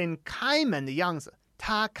you add in 开门的样子,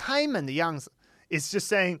 她开门的样子 is just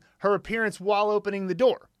saying her appearance while opening the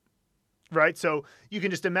door. Right? So you can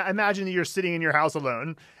just imagine that you're sitting in your house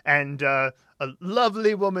alone and a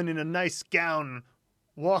lovely woman in a nice gown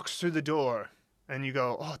walks through the door and you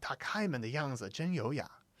go, oh, 她开门的样子真优雅.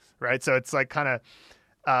 Right? So it's like kind of,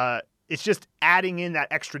 it's just adding in that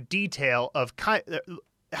extra detail of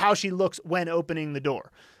how she looks when opening the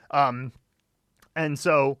door. And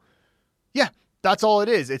so, yeah, that's all it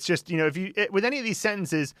is. It's just, if you, with any of these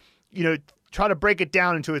sentences, try to break it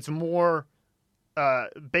down into its more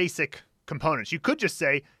basic components. You could just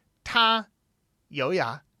say 她优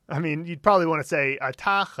雅. I mean, you'd probably want to say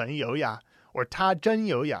她很优雅 or 她真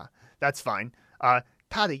优雅. That's fine.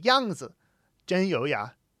 她的样子真优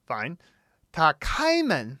雅. Fine. 她开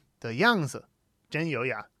门的样子真优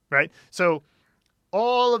雅. Right? So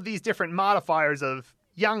all of these different modifiers of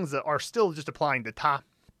样子 are still just applying to 她.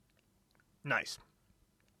 Nice.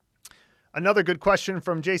 Another good question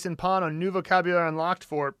from Jason Pon on New Vocabulary Unlocked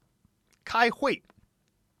for 开会.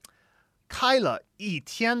 开了一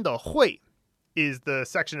天的会 is the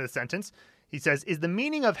section of the sentence. He says, is the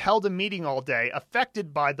meaning of held a meeting all day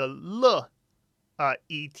affected by the 了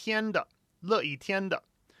一天的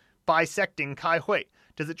bisecting 开会?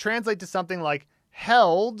 Does it translate to something like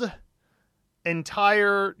held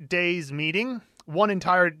entire day's meeting? One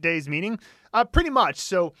entire day's meeting? Pretty much.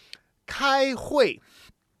 So 开会.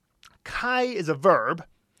 开 is a verb.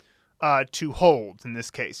 To hold in this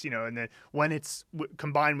case, and then when it's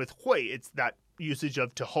combined with 会, it's that usage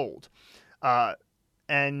of to hold.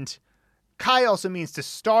 And 开 also means to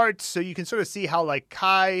start, so you can sort of see how like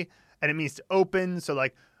开, and it means to open, so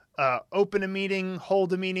like open a meeting,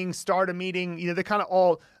 hold a meeting, start a meeting, they kind of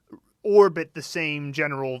all orbit the same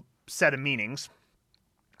general set of meanings.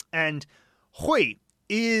 And 会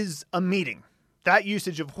is a meeting. That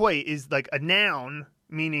usage of 会 is like a noun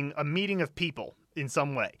meaning a meeting of people. In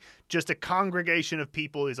some way, just a congregation of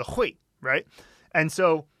people is a 会, right? And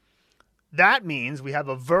so that means we have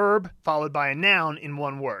a verb followed by a noun in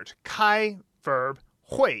one word. 开 verb,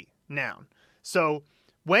 会 noun. So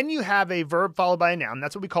when you have a verb followed by a noun,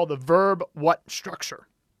 that's what we call the verb what structure.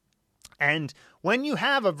 And when you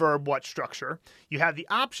have a verb what structure, you have the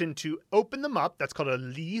option to open them up. That's called a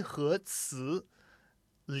离合词.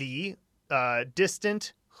 离,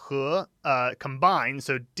 distant, 和, combine.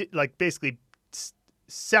 So like basically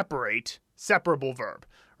separable verb,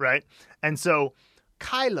 right? And so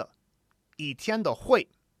开了一天的会.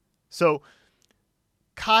 So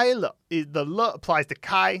开了, the 了 applies to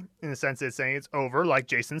开in the sense that it's saying it's over, like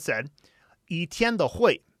Jason said. 一天的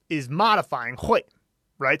会 is modifying 会,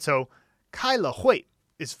 right? So 开了会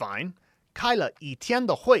is fine. 开了一天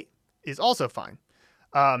的会 is also fine.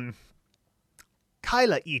 开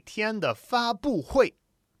了一天的发布会,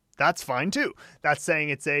 that's fine too. That's saying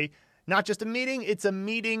it's not just a meeting, it's a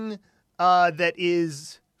meeting that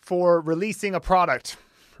is for releasing a product,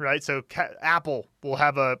 right? So Apple will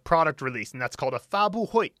have a product release, and that's called a 发布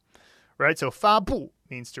会, right? So 发布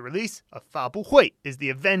means to release. A 发布会 is the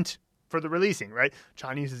event for the releasing, right?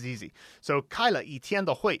 Chinese is easy. So 开了一天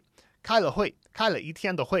的会, 开了会, 开了一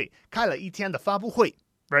天的会, 开了一天的发布会,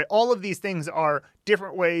 right? All of these things are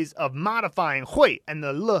different ways of modifying 会, and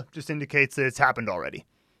the 了 just indicates that it's happened already.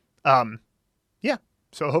 Yeah.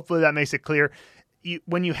 So hopefully that makes it clear.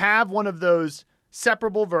 When you have one of those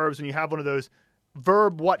separable verbs, when you have one of those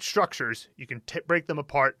verb what structures, you can break them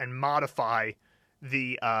apart and modify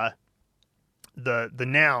the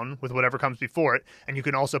noun with whatever comes before it. And you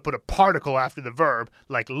can also put a particle after the verb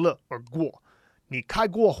like 了 or 过. 你开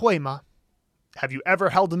过会吗? Have you ever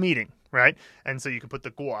held a meeting, right? And so you can put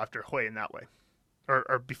the 过 after 会in that way.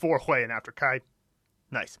 Or before 会and after 开.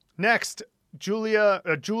 Nice. Next, Julie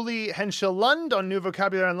Henschel-Lund on New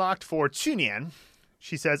Vocabulary Unlocked for 去年.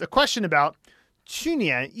 She says, a question about 去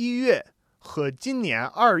年1月和今年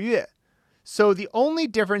2月. So the only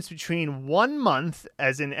difference between 1 month,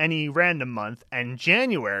 as in any random month, and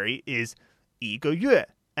January is 一个月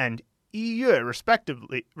and 一月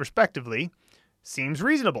respectively, seems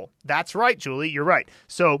reasonable. That's right, Julie, you're right.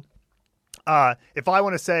 So If I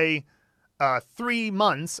want to say 3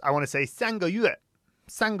 months, I want to say 3个月,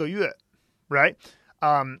 right?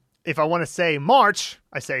 If I want to say March,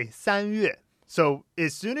 I say 3月. So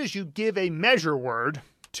as soon as you give a measure word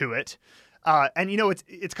to it, and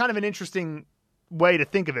it's kind of an interesting way to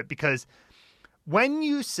think of it, because when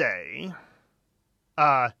you say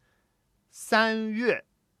 3月,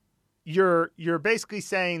 you're basically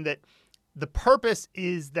saying that the purpose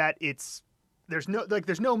is that there's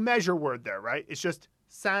no measure word there, right? It's just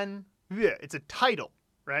 3月. It's a title,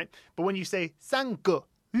 right? But when you say 3个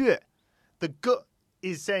月, the 个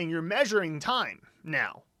is saying you're measuring time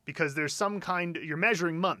now, because you're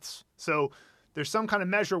measuring months. So there's some kind of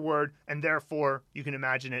measure word, and therefore you can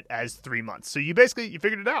imagine it as 3 months. So you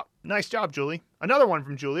figured it out. Nice job, Julie. Another one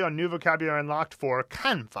from Julie on New Vocabulary Unlocked for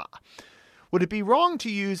看法. Would it be wrong to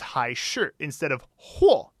use 还是 instead of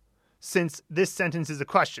或, since this sentence is a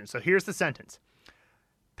question? So here's the sentence.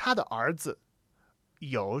 他的儿子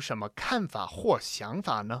有什么看法或想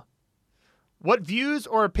法呢? What views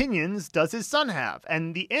or opinions does his son have?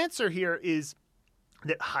 And the answer here is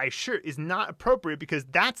that 还是 is not appropriate, because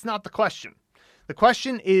that's not the question. The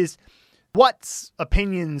question is, what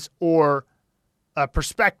opinions or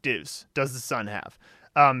perspectives does the son have?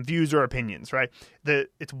 Views or opinions, right?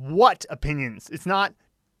 It's what opinions. It's not,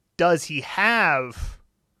 does he have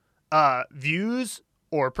views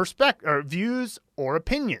or views or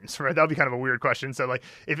opinions, right? That would be kind of a weird question. So like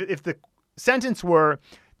if the sentence were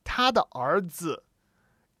他的儿子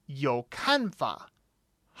有看法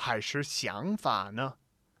还是想法呢?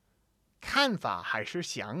 看法还是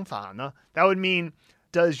想法呢? That would mean,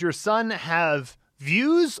 does your son have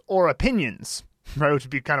views or opinions? Right, which would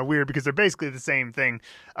be kind of weird because they're basically the same thing.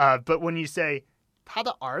 But when you say 他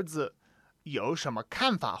的儿子有什么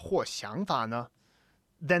看法或想法呢?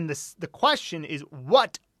 Then the question is,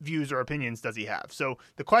 what views or opinions does he have? So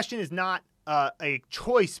the question is not a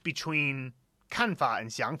choice between 看法 and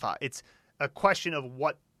想法. It's a question of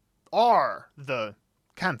what are the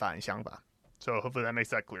看法 and 想法. So hopefully that makes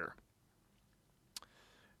that clear.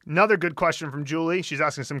 Another good question from Julie. She's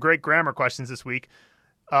asking some great grammar questions this week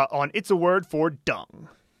on It's a Word for Dung.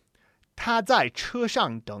 他在车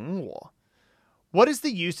上等我. What is the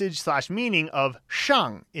usage/meaning of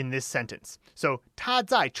上 in this sentence? So 他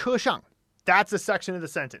在车上, that's a section of the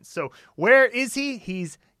sentence. So where is he?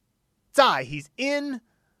 He's 在, he's in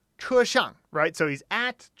车上, right? So he's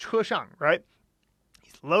at 车上, right?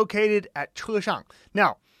 He's located at 车上.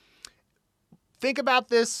 Now, think about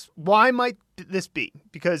this. Why might this be?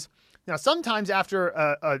 Because now sometimes after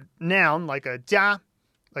a noun like a 家,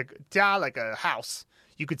 like 家, like a house,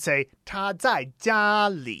 you could say 他在家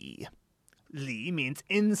里. Li means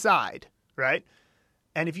inside, right?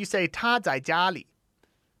 And if you say 他在家里,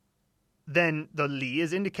 then the li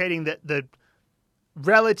is indicating that the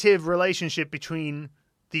relative relationship between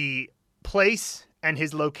the place and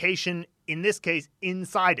his location, in this case,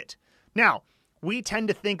 inside it. Now, we tend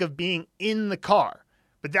to think of being in the car,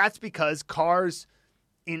 but that's because cars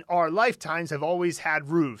in our lifetimes have always had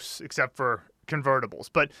roofs, except for convertibles.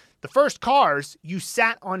 But the first cars, you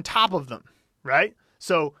sat on top of them, right?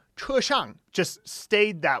 So 车上 just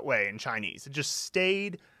stayed that way in Chinese. It just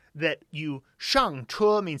stayed that you 上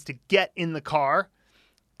车 means to get in the car,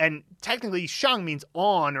 and technically 上 means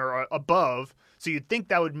on or above. So you'd think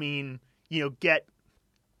that would mean, you think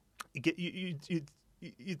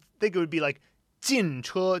it would be like 进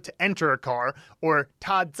车 to enter a car, or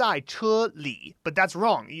他在车里, but that's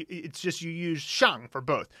wrong. It's just you use 上 for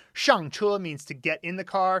both. 上车 means to get in the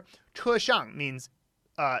car. 车上 means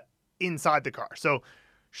inside the car. So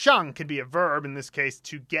上 can be a verb, in this case,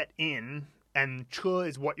 to get in, and 车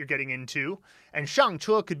is what you're getting into. And 上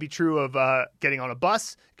车 could be true of getting on a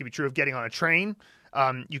bus. It could be true of getting on a train.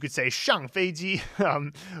 You could say 上飞机,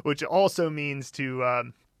 which also means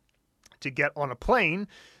to get on a plane.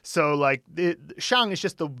 So like 上 is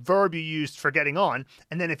just the verb you used for getting on.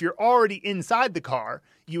 And then if you're already inside the car,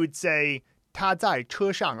 you would say 他在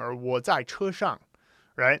车上 or 我在车上,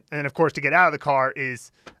 right? And then of course to get out of the car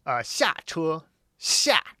is 下车,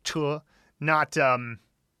 下车, not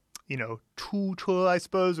出车, I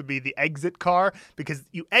suppose, would be the exit car, because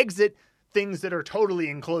you exit things that are totally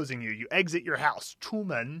enclosing you. You exit your house, 出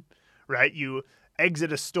门, right? You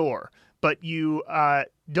exit a store. But you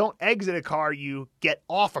don't exit a car, you get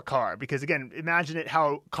off a car. Because again, imagine it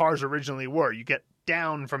how cars originally were. You get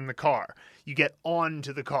down from the car. You get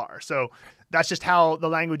onto the car. So that's just how the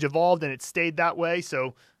language evolved, and it stayed that way.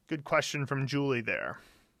 So good question from Julie there.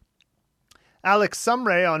 Alex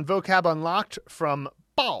Sumray on Vocab Unlocked from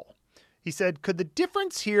爆. He said, could the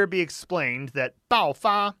difference here be explained that 爆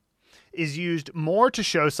发 is used more to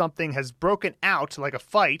show something has broken out like a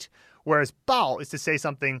fight, whereas bao is to say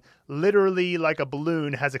something literally like a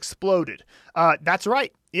balloon has exploded. That's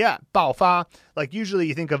right. Yeah, 爆发. Like usually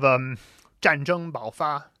you think of 战争爆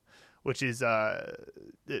发, which is a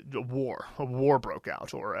war broke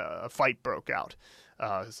out or a fight broke out.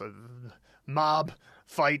 So mob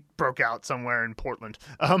fight broke out somewhere in Portland.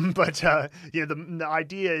 The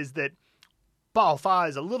idea is that 爆发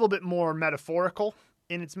is a little bit more metaphorical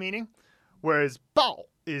in its meaning, whereas 爆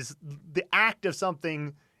is the act of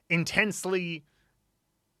something intensely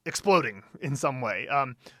exploding in some way.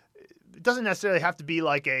 It doesn't necessarily have to be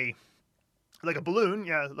like a balloon,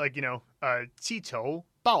 yeah, like, 气球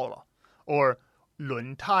爆了 or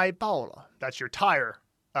轮胎爆了. That's your tire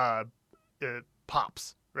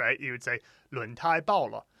pops, right? You would say 轮胎爆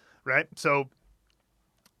了, right? So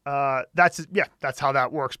that's how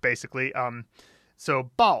that works basically.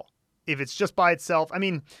 So 爆, if it's just by itself, I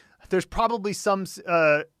mean, there's probably some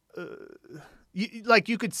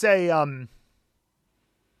you could say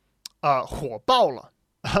火爆了,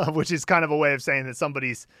 which is kind of a way of saying that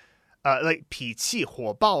somebody's like 脾气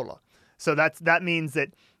火爆了. So that means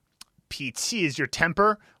that 脾气 is your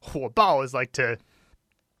temper, 火爆 is like to,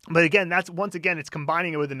 but again, it's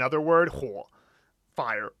combining it with another word, 火,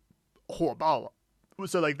 fire, 火爆了.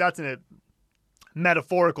 So like that's a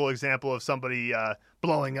metaphorical example of somebody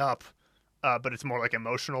blowing up, but it's more like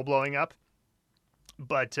emotional blowing up.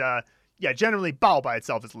 But generally 爆 by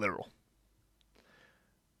itself is literal.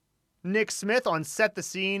 Nick Smith on Set the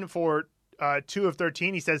Scene for 2 of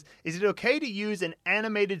 13, he says, is it okay to use an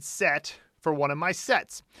animated set for one of my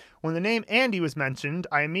sets? When the name Andy was mentioned,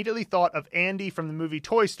 I immediately thought of Andy from the movie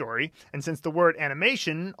Toy Story, and since the word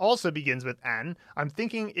animation also begins with an, I'm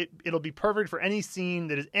thinking it'll be perfect for any scene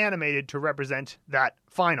that is animated to represent that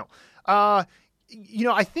final. I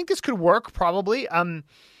think this could work probably.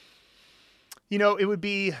 It would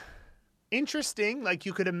be interesting. Like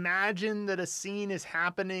you could imagine that a scene is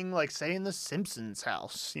happening, like say in the Simpsons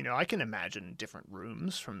house. I can imagine different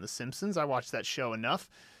rooms from the Simpsons. I watched that show enough.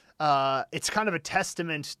 It's kind of a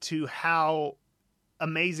testament to how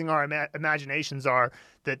amazing our imaginations are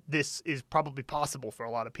that this is probably possible for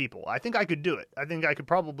a lot of people. I think I could do it. I think I could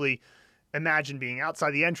probably imagine being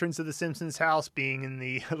outside the entrance of the Simpsons house, being in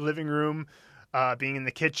the living room, being in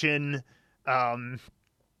the kitchen.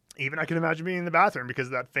 Even I can imagine being in the bathroom because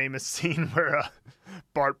of that famous scene where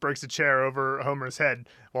Bart breaks a chair over Homer's head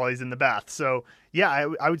while he's in the bath. So, yeah,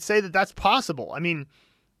 I would say that that's possible. I mean,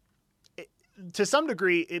 to some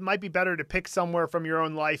degree, it might be better to pick somewhere from your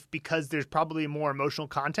own life because there's probably more emotional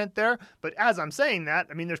content there. But as I'm saying that,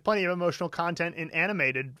 I mean, there's plenty of emotional content in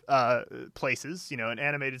animated places, in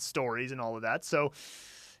animated stories and all of that. So,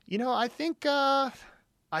 I think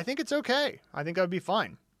it's okay. I think I'd be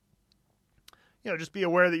fine. Just be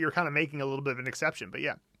aware that you're kind of making a little bit of an exception, but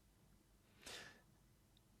yeah.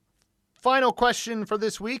 Final question for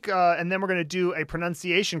this week, and then we're going to do a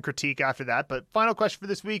pronunciation critique after that. But final question for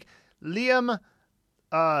this week, Liam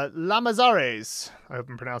Lamazares. I hope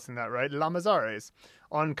I'm pronouncing that right. Lamazares.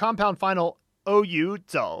 On compound final, OU,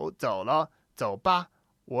 走了, 走吧,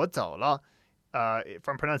 我走了.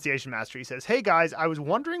 From Pronunciation Master, he says, hey guys, I was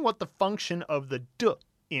wondering what the function of the d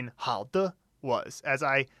in 好的 was, as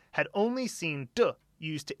I had only seen 的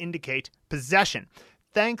used to indicate possession.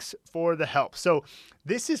 Thanks for the help. So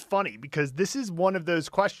this is funny because this is one of those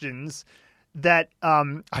questions that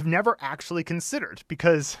I've never actually considered,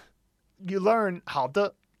 because you learn 好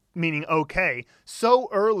的, meaning okay, so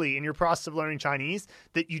early in your process of learning Chinese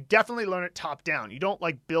that you definitely learn it top down. You don't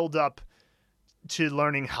like build up to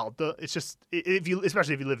learning 好的. It's just,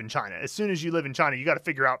 especially if you live in China. As soon as you live in China, you got to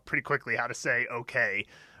figure out pretty quickly how to say okay,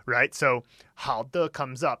 right? So 好的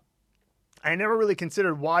comes up. I never really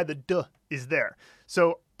considered why the d is there.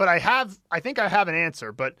 So, but I think I have an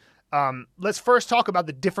answer, but let's first talk about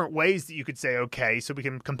the different ways that you could say okay so we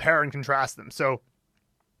can compare and contrast them. So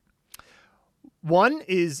one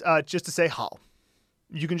is just to say 好.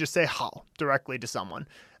 You can just say 好 directly to someone.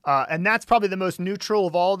 And that's probably the most neutral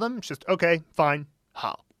of all of them. It's just, okay, fine,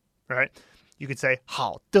 好, right? You could say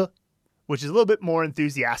好的, which is a little bit more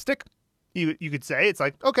enthusiastic. You could say, it's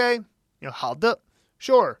like, okay, 好的,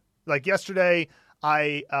 sure. Like yesterday,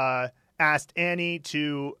 I asked Annie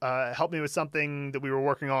to help me with something that we were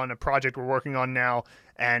working on, a project we're working on now,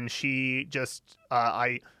 and she just,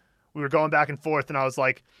 we were going back and forth, and I was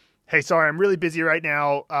like, hey, sorry, I'm really busy right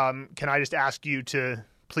now. Can I just ask you to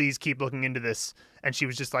please keep looking into this? And she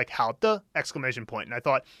was just like, 好的, exclamation point. And I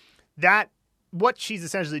thought that what she's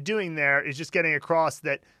essentially doing there is just getting across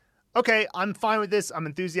that, okay, I'm fine with this. I'm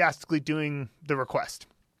enthusiastically doing the request.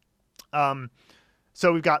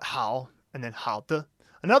 So we've got 好 and then 好的.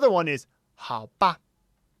 Another one is 好吧,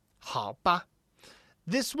好吧.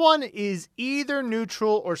 This one is either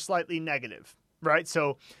neutral or slightly negative, right?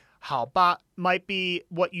 So 好吧 might be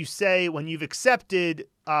what you say when you've accepted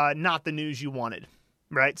not the news you wanted,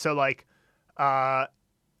 right? So like,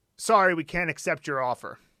 sorry, we can't accept your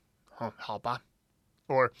offer. 好吧.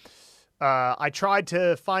 Or I tried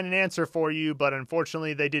to find an answer for you, but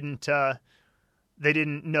unfortunately they didn't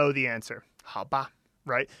know the answer. 好吧.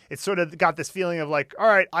 Right? It's sort of got this feeling of like, all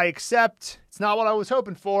right, I accept. It's not what I was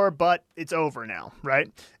hoping for, but it's over now, right?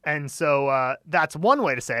 And so that's one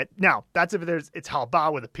way to say it. Now, that's if it's 好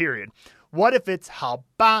吧 with a period. What if it's 好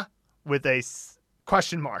吧 with a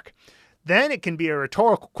question mark? Then it can be a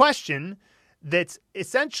rhetorical question that's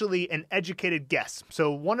essentially an educated guess.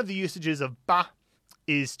 So one of the usages of ba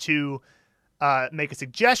is to make a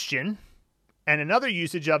suggestion, and another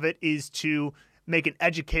usage of it is to make an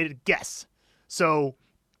educated guess. So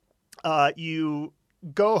you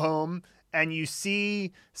go home and you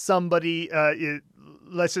see somebody,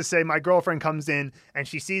 let's just say my girlfriend comes in and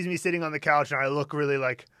she sees me sitting on the couch and I look really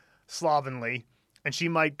like slovenly, and she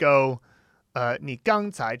might go, 你刚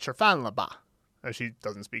才吃饭了吧? She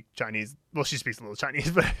doesn't speak Chinese. Well, she speaks a little Chinese,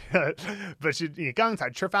 but she, 你刚才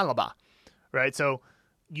吃饭了吧? Right? So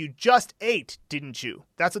you just ate, didn't you?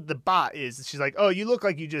 That's what the ba is. She's like, oh, you look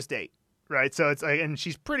like you just ate. Right? So it's like, and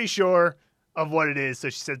she's pretty sure of what it is. So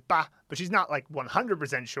she says, bah, but she's not like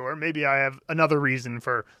 100% sure. Maybe I have another reason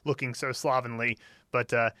for looking so slovenly,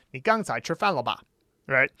 but, 你刚才吃饭了吧?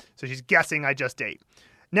 Right? So she's guessing I just ate.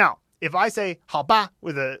 Now, if I say 好吧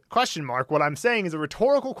with a question mark, what I'm saying is a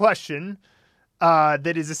rhetorical question,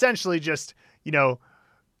 that is essentially just,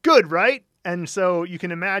 good, right? And so you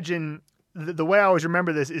can imagine the way I always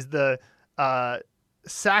remember this is the,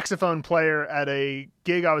 saxophone player at a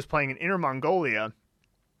gig I was playing in Inner Mongolia,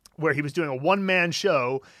 where he was doing a one-man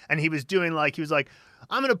show, and he was like,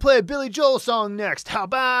 I'm going to play a Billy Joel song next. How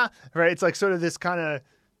ba? Right? It's like sort of this kind of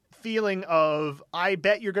feeling of, I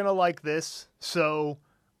bet you're going to like this, so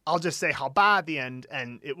I'll just say how ba at the end,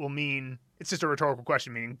 and it will mean, it's just a rhetorical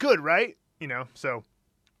question meaning good, right? So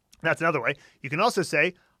that's another way. You can also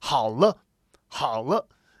say 好了, 好了.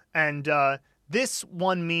 And this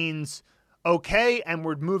one means okay, and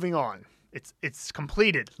we're moving on. It's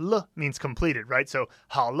completed. L means completed, right? So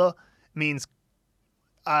好了 means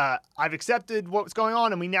I've accepted what's going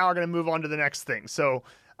on, and we now are going to move on to the next thing. So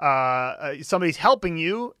somebody's helping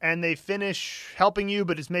you, and they finish helping you,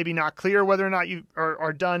 but it's maybe not clear whether or not you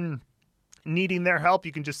are done needing their help.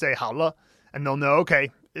 You can just say 好了, and they'll know, okay,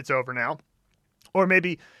 it's over now. Or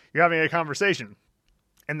maybe you're having a conversation,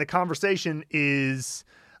 and the conversation is,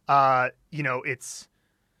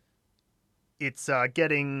 it's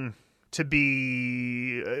getting to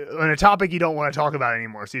be on a topic you don't want to talk about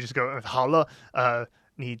anymore. So you just go, 好了,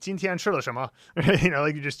 你今天吃了什么?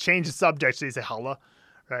 Like you just change the subject, so you say 好了,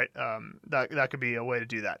 right? That could be a way to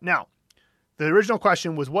do that. Now, the original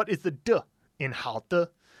question was, what is the d in 好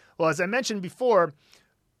的? Well, as I mentioned before,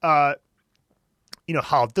 好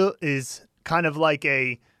的is kind of like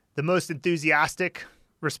the most enthusiastic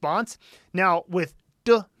response. Now, with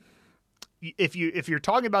d, if you're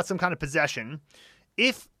talking about some kind of possession,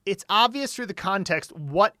 if it's obvious through the context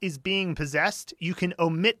what is being possessed, you can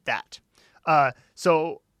omit that. Like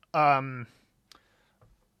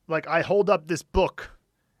I hold up this book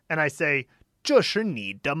and I say, 这是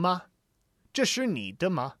你的吗? 这是你的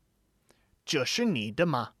吗? 这是你的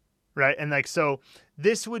吗? Right? And like, so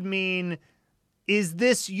this would mean, is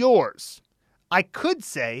this yours? I could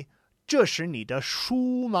say, 这是你的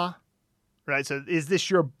书吗? Right? So is this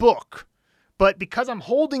your book? But because I'm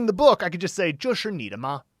holding the book, I could just say 这是你的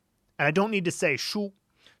吗? And I don't need to say 书.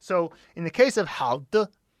 So in the case of 好的,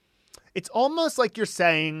 it's almost like you're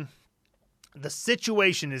saying the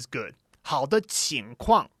situation is good. 好的情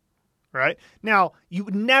况. Right? Now, you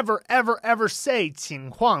would never, ever, ever say 情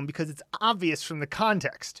况because it's obvious from the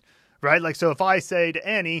context. Right? Like, so if I say to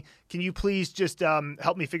Annie, can you please just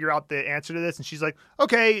help me figure out the answer to this? And she's like,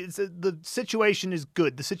 okay, the situation is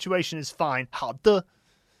good. The situation is fine. 好的.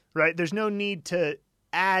 Right? There's no need to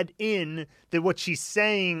add in that what she's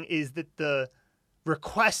saying is that the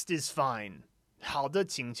request is fine. 好的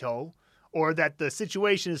请求. Or that the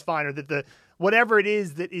situation is fine, or that the whatever it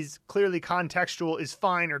is that is clearly contextual is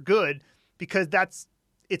fine or good, because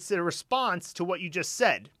it's a response to what you just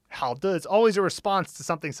said. 好的 is always a response to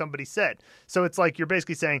something somebody said. So it's like you're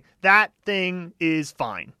basically saying that thing is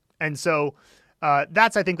fine. And so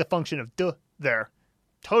that's, I think, the function of de there.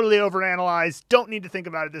 Totally overanalyzed. Don't need to think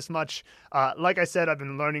about it this much. Like I said, I've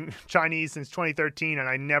been learning Chinese since 2013, and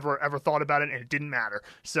I never, ever thought about it, and it didn't matter.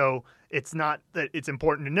 So it's not that it's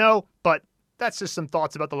important to know, but that's just some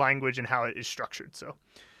thoughts about the language and how it is structured. So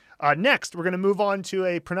next, we're going to move on to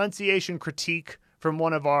a pronunciation critique from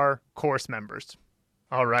one of our course members.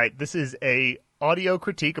 All right, this is a audio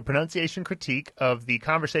critique, a pronunciation critique of the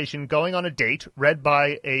conversation Going on a Date, read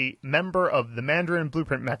by a member of the Mandarin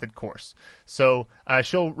Blueprint Method course. So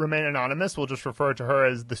she'll remain anonymous. We'll just refer to her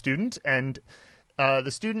as the student. And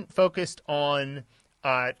the student focused on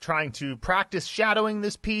trying to practice shadowing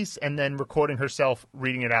this piece and then recording herself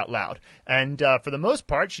reading it out loud. And for the most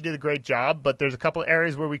part, she did a great job, but there's a couple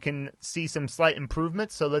areas where we can see some slight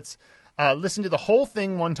improvements. So let's listen to the whole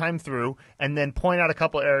thing one time through and then point out a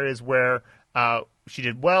couple areas where she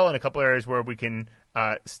did well and a couple areas where we can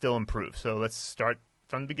still improve. So let's start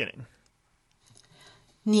from the beginning.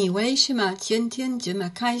 你为什么今天这么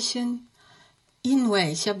开心？因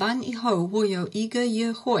为下班以后我有一个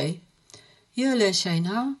约会。约了谁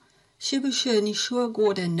呢？是不是你说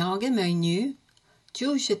过的那个美女？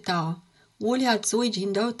就是她。我俩最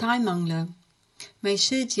近都太忙了，没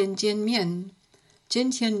时间见面。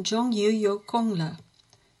今天终于有空了，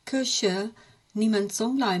可是你们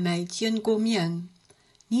从来没见过面，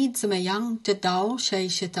你怎么样知道谁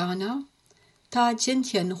是她呢？她今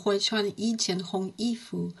天会穿一件红衣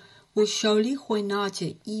服，我手里会拿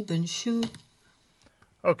着一本书。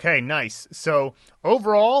 Okay, nice. So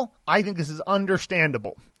overall, I think this is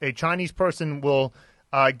understandable. A Chinese person will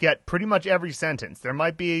get pretty much every sentence. There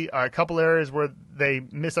might be a couple areas where they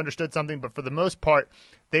misunderstood something, but for the most part,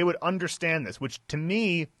 they would understand this, which to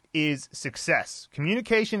me is success.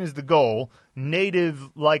 Communication is the goal.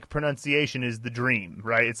 Native-like pronunciation is the dream,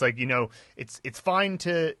 right? It's like, it's fine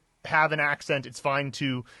to have an accent. It's fine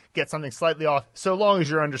to get something slightly off, so long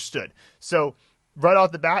as you're understood. So right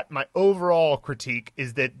off the bat, my overall critique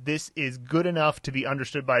is that this is good enough to be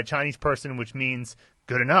understood by a Chinese person, which means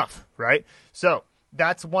good enough, right? So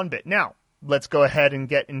that's one bit. Now, let's go ahead and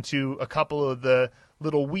get into a couple of the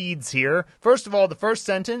little weeds here. First of all, the first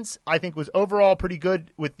sentence I think was overall pretty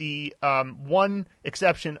good, with the one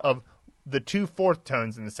exception of the two fourth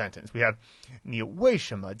tones in the sentence. We have 你为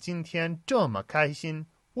什么今天这么开心？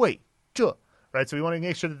为这, right? So we want to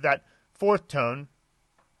make sure that that fourth tone,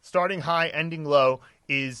 starting high, ending low,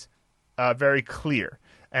 is very clear.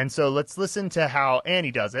 And so let's listen to how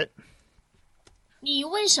Annie does it. 你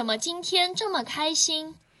为什么今天这么开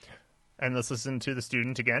心? And let's listen to the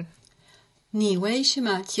student again. 你为什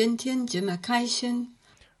么今天这么开心?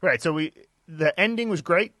 Right, so the ending was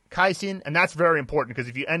great, 开心, and that's very important because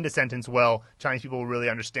if you end a sentence well, Chinese people will really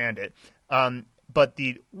understand it. But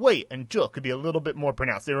the 为 and 这 could be a little bit more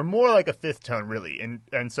pronounced. They were more like a fifth tone, really.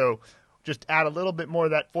 And so just add a little bit more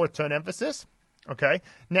of that fourth tone emphasis. Okay.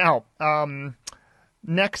 Now,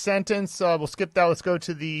 next sentence, we'll skip that. Let's go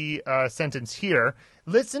to the sentence here.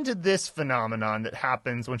 Listen to this phenomenon that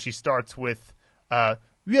happens when she starts with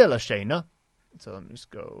约了谁呢? So let me just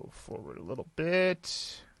go forward a little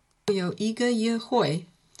bit. 我有一个约会。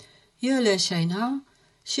约了谁呢？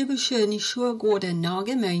是不是你说过的那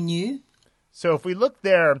个美女？ So if we look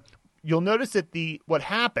there, you'll notice that what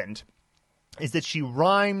happened is that she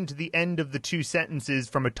rhymed the end of the two sentences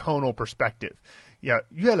from a tonal perspective. Yeah,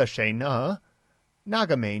 约了谁呢？那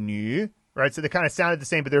个美女, right? So they kind of sounded the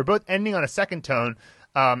same, but they were both ending on a second tone,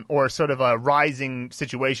 or sort of a rising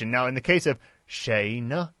situation. Now, in the case of 谁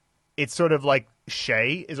呢, it's sort of like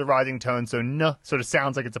谁 is a rising tone, so 呢 sort of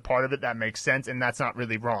sounds like it's a part of it. That makes sense, and that's not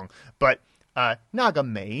really wrong. But 那个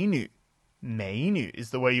美女, 美女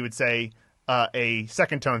is the way you would say a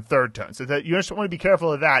second tone, third tone. So that you just want to be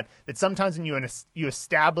careful of that sometimes when you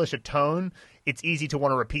establish a tone, it's easy to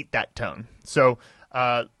want to repeat that tone. So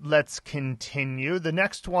let's continue. The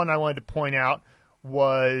next one I wanted to point out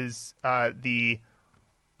was the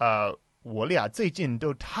我俩最近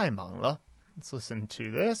都太忙了. Let's listen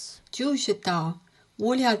to this. 就是她，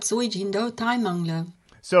我俩最近都太忙了。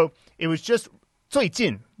 So it was just 最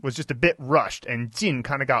近 was just a bit rushed, and 近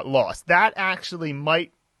kind of got lost. That actually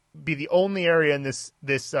might be the only area in this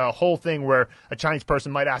whole thing where a Chinese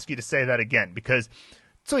person might ask you to say that again, because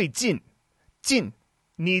最近 jin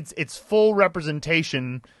needs its full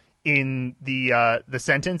representation in the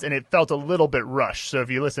sentence, and it felt a little bit rushed. So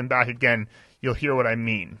if you listen back again, you'll hear what I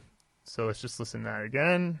mean. So let's just listen to that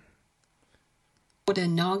again. 我的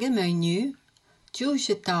那个美女，就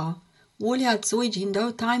是她，我俩最近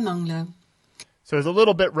都太忙了。 So it's a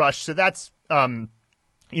little bit rushed. So that's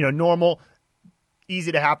normal.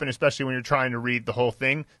 Easy to happen, especially when you're trying to read the whole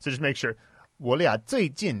thing. So just make sure 我俩最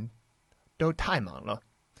近都太忙了.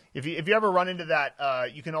 If you ever run into that,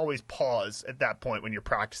 you can always pause at that point when you're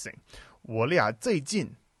practicing. 我俩最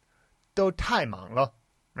近都太忙了,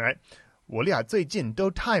 right? 我俩最近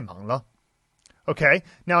都太忙了. Okay.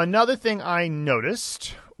 Now, another thing I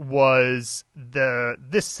noticed was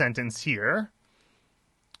this sentence here.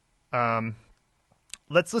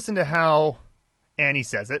 Let's listen to how Annie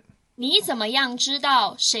says it. 你怎么样知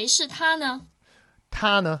道谁是他呢？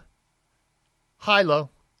他呢? High-low.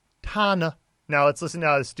 他呢? Now, let's listen to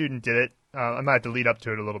how the student did it. I might have to lead up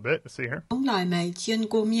to it a little bit. Let's see here. 从来没见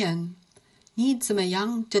过面，你怎么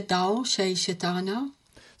样知道谁是他呢？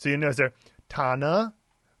 So you notice there, 他呢,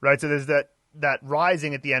 right? So there's that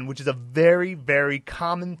rising at the end, which is a very, very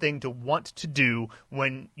common thing to want to do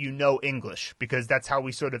when you know English, because that's how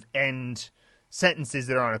we sort of end sentences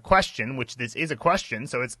that are on a question, which this is a question,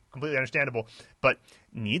 so it's completely understandable. But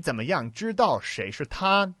你怎么样知道谁是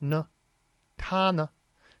他呢? 他呢?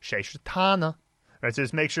 谁是他呢? Right, so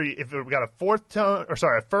just make sure if we've got a first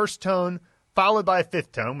tone followed by a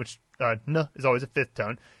fifth tone, which n is always a fifth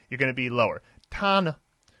tone, you're going to be lower. 他呢?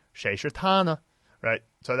 谁是他呢? Right,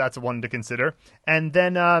 so that's one to consider. And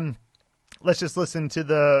then let's just listen to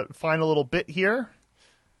the final little bit here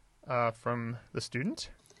from the student.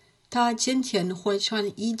 他今天会穿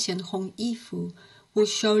一件红衣服，我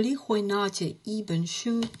手里会拿着一本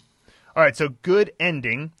书。 All right, so good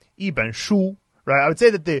ending. 一本书, right? I would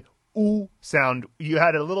say that the oo sound, you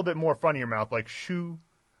had it a little bit more front of your mouth, like shu,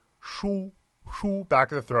 shu, shu,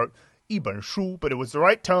 back of the throat. 一本书, but it was the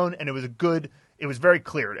right tone and it was very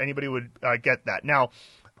clear. Anybody would get that. Now,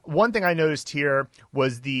 one thing I noticed here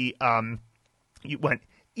was you went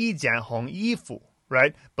一件红衣服,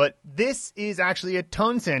 right? But this is actually a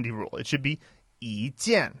tone sandy rule. It should be 一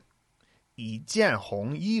件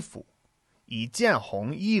红衣服, 一件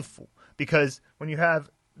红衣服. Because when you have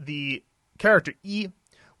the character 一,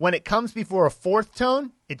 when it comes before a fourth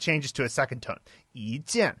tone, it changes to a second tone. 一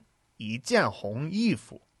件红衣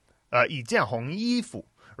服. 一件红衣服.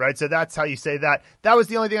 Right? So that's how you say that. That was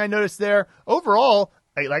the only thing I noticed there. Overall,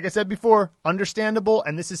 like I said before, understandable,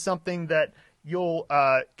 and this is something that you'll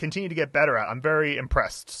continue to get better at. I'm very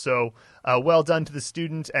impressed. So well done to the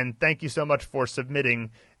student, and thank you so much for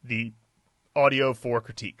submitting the audio for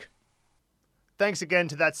critique. Thanks again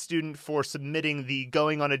to that student for submitting the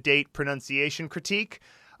Going on a Date pronunciation critique.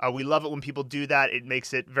 We love it when people do that. It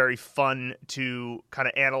makes it very fun to kind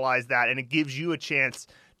of analyze that, and it gives you a chance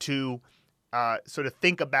to sort of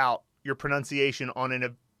think about your pronunciation on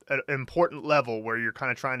an important level where you're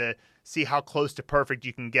kind of trying to see how close to perfect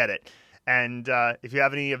you can get it. And if you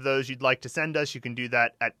have any of those you'd like to send us, you can do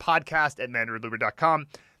that at podcast@mandarinblooper.com.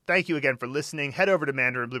 Thank you again for listening. Head over to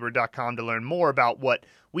mandarinblooper.com to learn more about what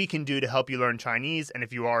we can do to help you learn Chinese. And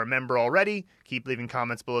if you are a member already, keep leaving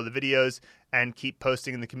comments below the videos and keep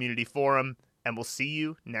posting in the community forum. And we'll see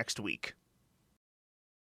you next week.